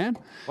there, man.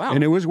 Wow.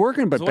 And it was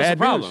working, but so bad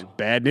news.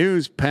 Bad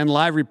news. Penn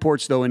Live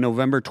reports, though, in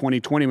November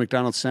 2020,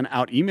 McDonald's sent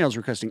out emails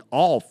requesting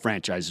all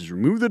franchises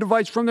remove the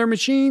device from their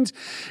machines.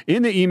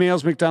 In the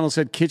emails, McDonald's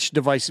said Kitsch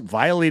device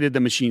violated the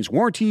machine's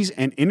warranties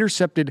and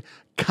intercepted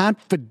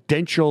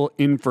confidential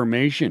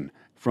information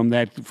from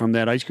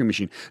that ice cream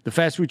machine. The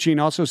fast food chain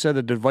also said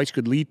the device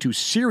could lead to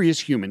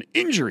serious human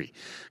injury.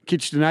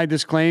 Kitsch denied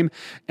this claim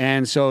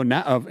and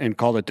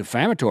called it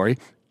defamatory.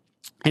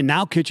 And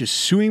now Kitsch is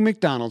suing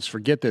McDonald's for,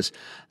 get this,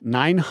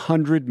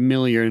 900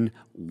 million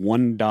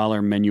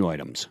 $1 menu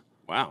items.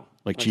 Wow.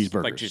 Like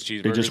cheeseburgers. Like just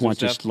cheeseburgers. They just want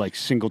just like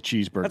single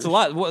cheeseburgers. That's a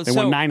lot. Well, they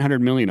want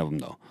 900 million of them,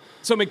 though.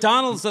 So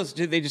McDonald's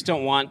they just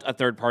don't want a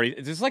third party.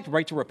 Is this like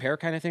right to repair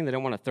kind of thing? They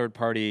don't want a third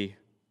party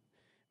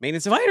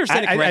maintenance. If I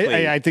understand it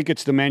correctly, I think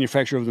it's the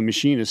manufacturer of the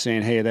machine is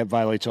saying, hey, that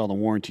violates all the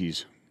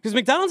warranties. Because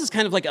McDonald's is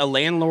kind of like a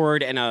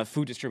landlord and a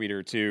food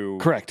distributor to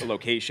Correct. a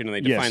location, and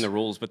they define the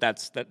rules, but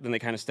then they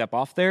kind of step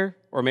off there?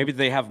 Or maybe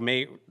they have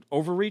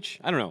overreach?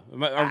 I don't know.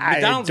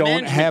 McDonald's I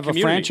don't have a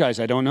franchise.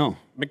 I don't know.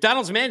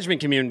 McDonald's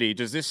management community,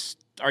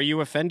 are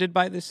you offended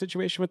by this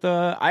situation with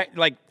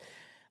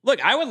look,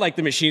 I would like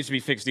the machines to be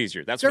fixed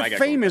easier. That's what I got.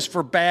 They're famous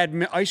for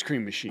bad ice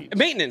cream machines.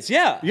 Maintenance,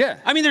 yeah. Yeah.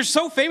 I mean, they're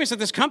so famous that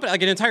this company,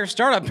 like an entire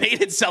startup,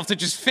 made itself to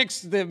just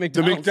fix the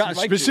McDonald's.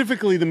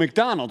 Specifically the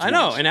McDonald's I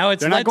know, ones. and now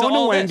they're not going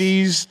to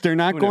Wendy's. They're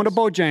not going to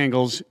knows?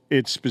 Bojangles.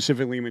 It's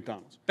specifically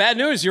McDonald's. Bad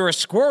news, you're a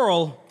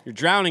squirrel. You're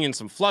drowning in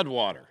some flood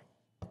water.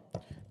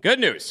 Good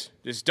news,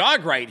 this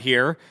dog right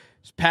here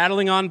is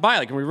paddling on by.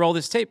 Like, can we roll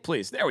this tape,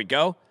 please? There we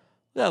go. Look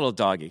at that little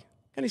doggy. Got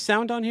any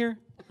sound on here?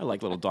 I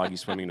like little doggy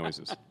swimming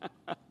noises.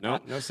 No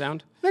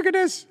sound? Look at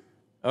this.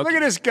 Okay. Look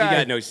at this guy. You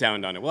got no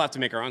sound on it. We'll have to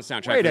make our own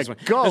soundtrack. Way for this to one.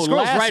 go, the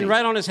squirrel's Lassie. riding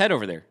right on his head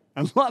over there.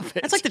 I love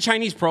it. That's like the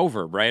Chinese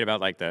proverb, right?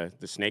 About like the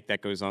snake that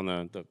goes on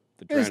the drowning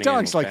This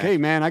dog's like, hey,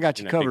 man, I got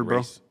you covered, bro.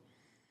 Race.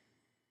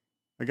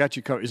 I got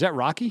you covered. Is that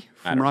Rocky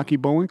from Rocky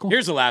Bullwinkle?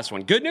 Here's the last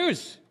one. Good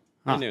news.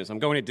 Good news. I'm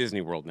going to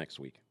Disney World next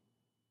week.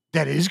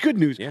 That is good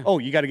news. Yeah. Oh,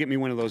 you got to get me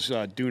one of those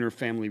Dooner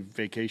family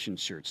vacation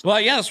shirts. Well,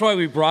 yeah, that's why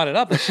we brought it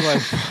up. That's why I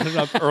brought it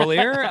up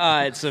earlier.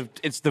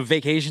 It's the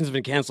vacations have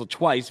been canceled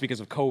twice because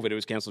of COVID. It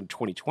was canceled in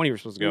 2020. We were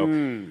supposed to go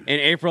in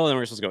April, and we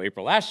were supposed to go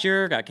April last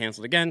year. Got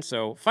canceled again.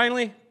 So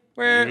finally,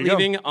 we're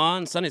leaving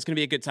on Sunday. It's going to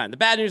be a good time. The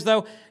bad news,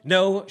 though,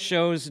 no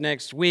shows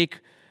next week.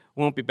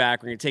 Won't be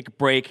back. We're going to take a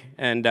break,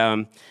 and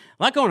a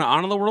lot going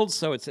on in the world.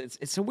 So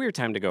it's a weird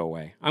time to go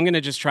away. I'm going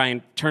to just try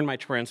and turn my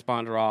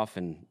transponder off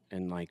and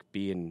like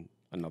be in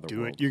another Do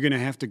world. it. You're going to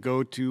have to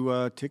go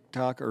to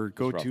TikTok or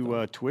go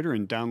to Twitter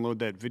and download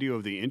that video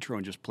of the intro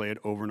and just play it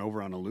over and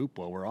over on a loop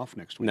while we're off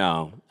next week.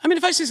 No. I mean,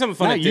 if I see something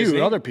fun Not at Disney.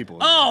 other people.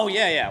 Oh,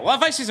 yeah. Well,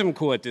 if I see something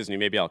cool at Disney,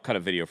 maybe I'll cut a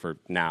video for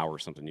now or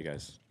something you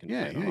guys can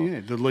Yeah.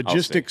 The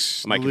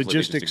logistics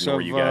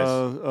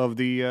of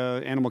the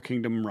Animal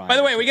Kingdom ride. By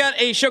the way, we got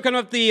a show coming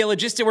up, the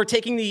logistics. We're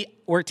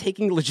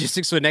taking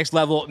logistics to the next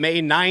level,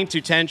 May 9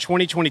 to 10,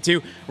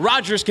 2022.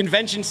 Rogers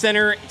Convention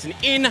Center. It's an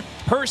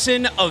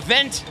in-person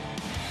event.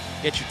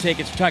 Get your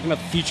tickets. We're talking about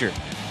the future,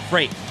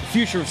 freight, the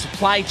future of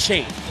supply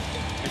chain.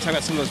 We're talking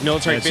about some of those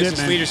military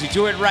business leaders who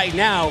do it right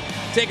now.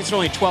 Tickets are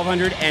only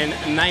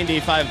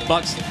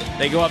 $1,295.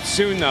 They go up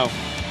soon, though.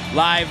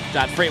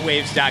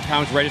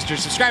 Live.freightwaves.com to register.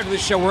 Subscribe to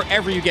this show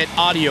wherever you get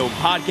audio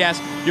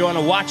podcasts. If you want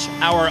to watch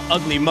our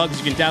ugly mugs,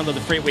 you can download the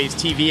FreightWaves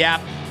TV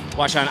app.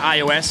 Watch on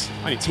iOS,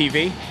 on your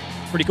TV.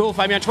 Pretty cool.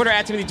 Find me on Twitter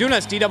at Timothy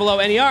Dunas,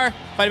 DOONER.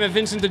 Find him at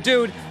Vincent the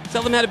Dude.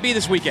 Tell them how to be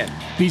this weekend.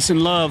 Peace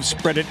and love.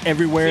 Spread it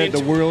everywhere.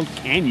 The world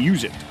can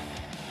use it.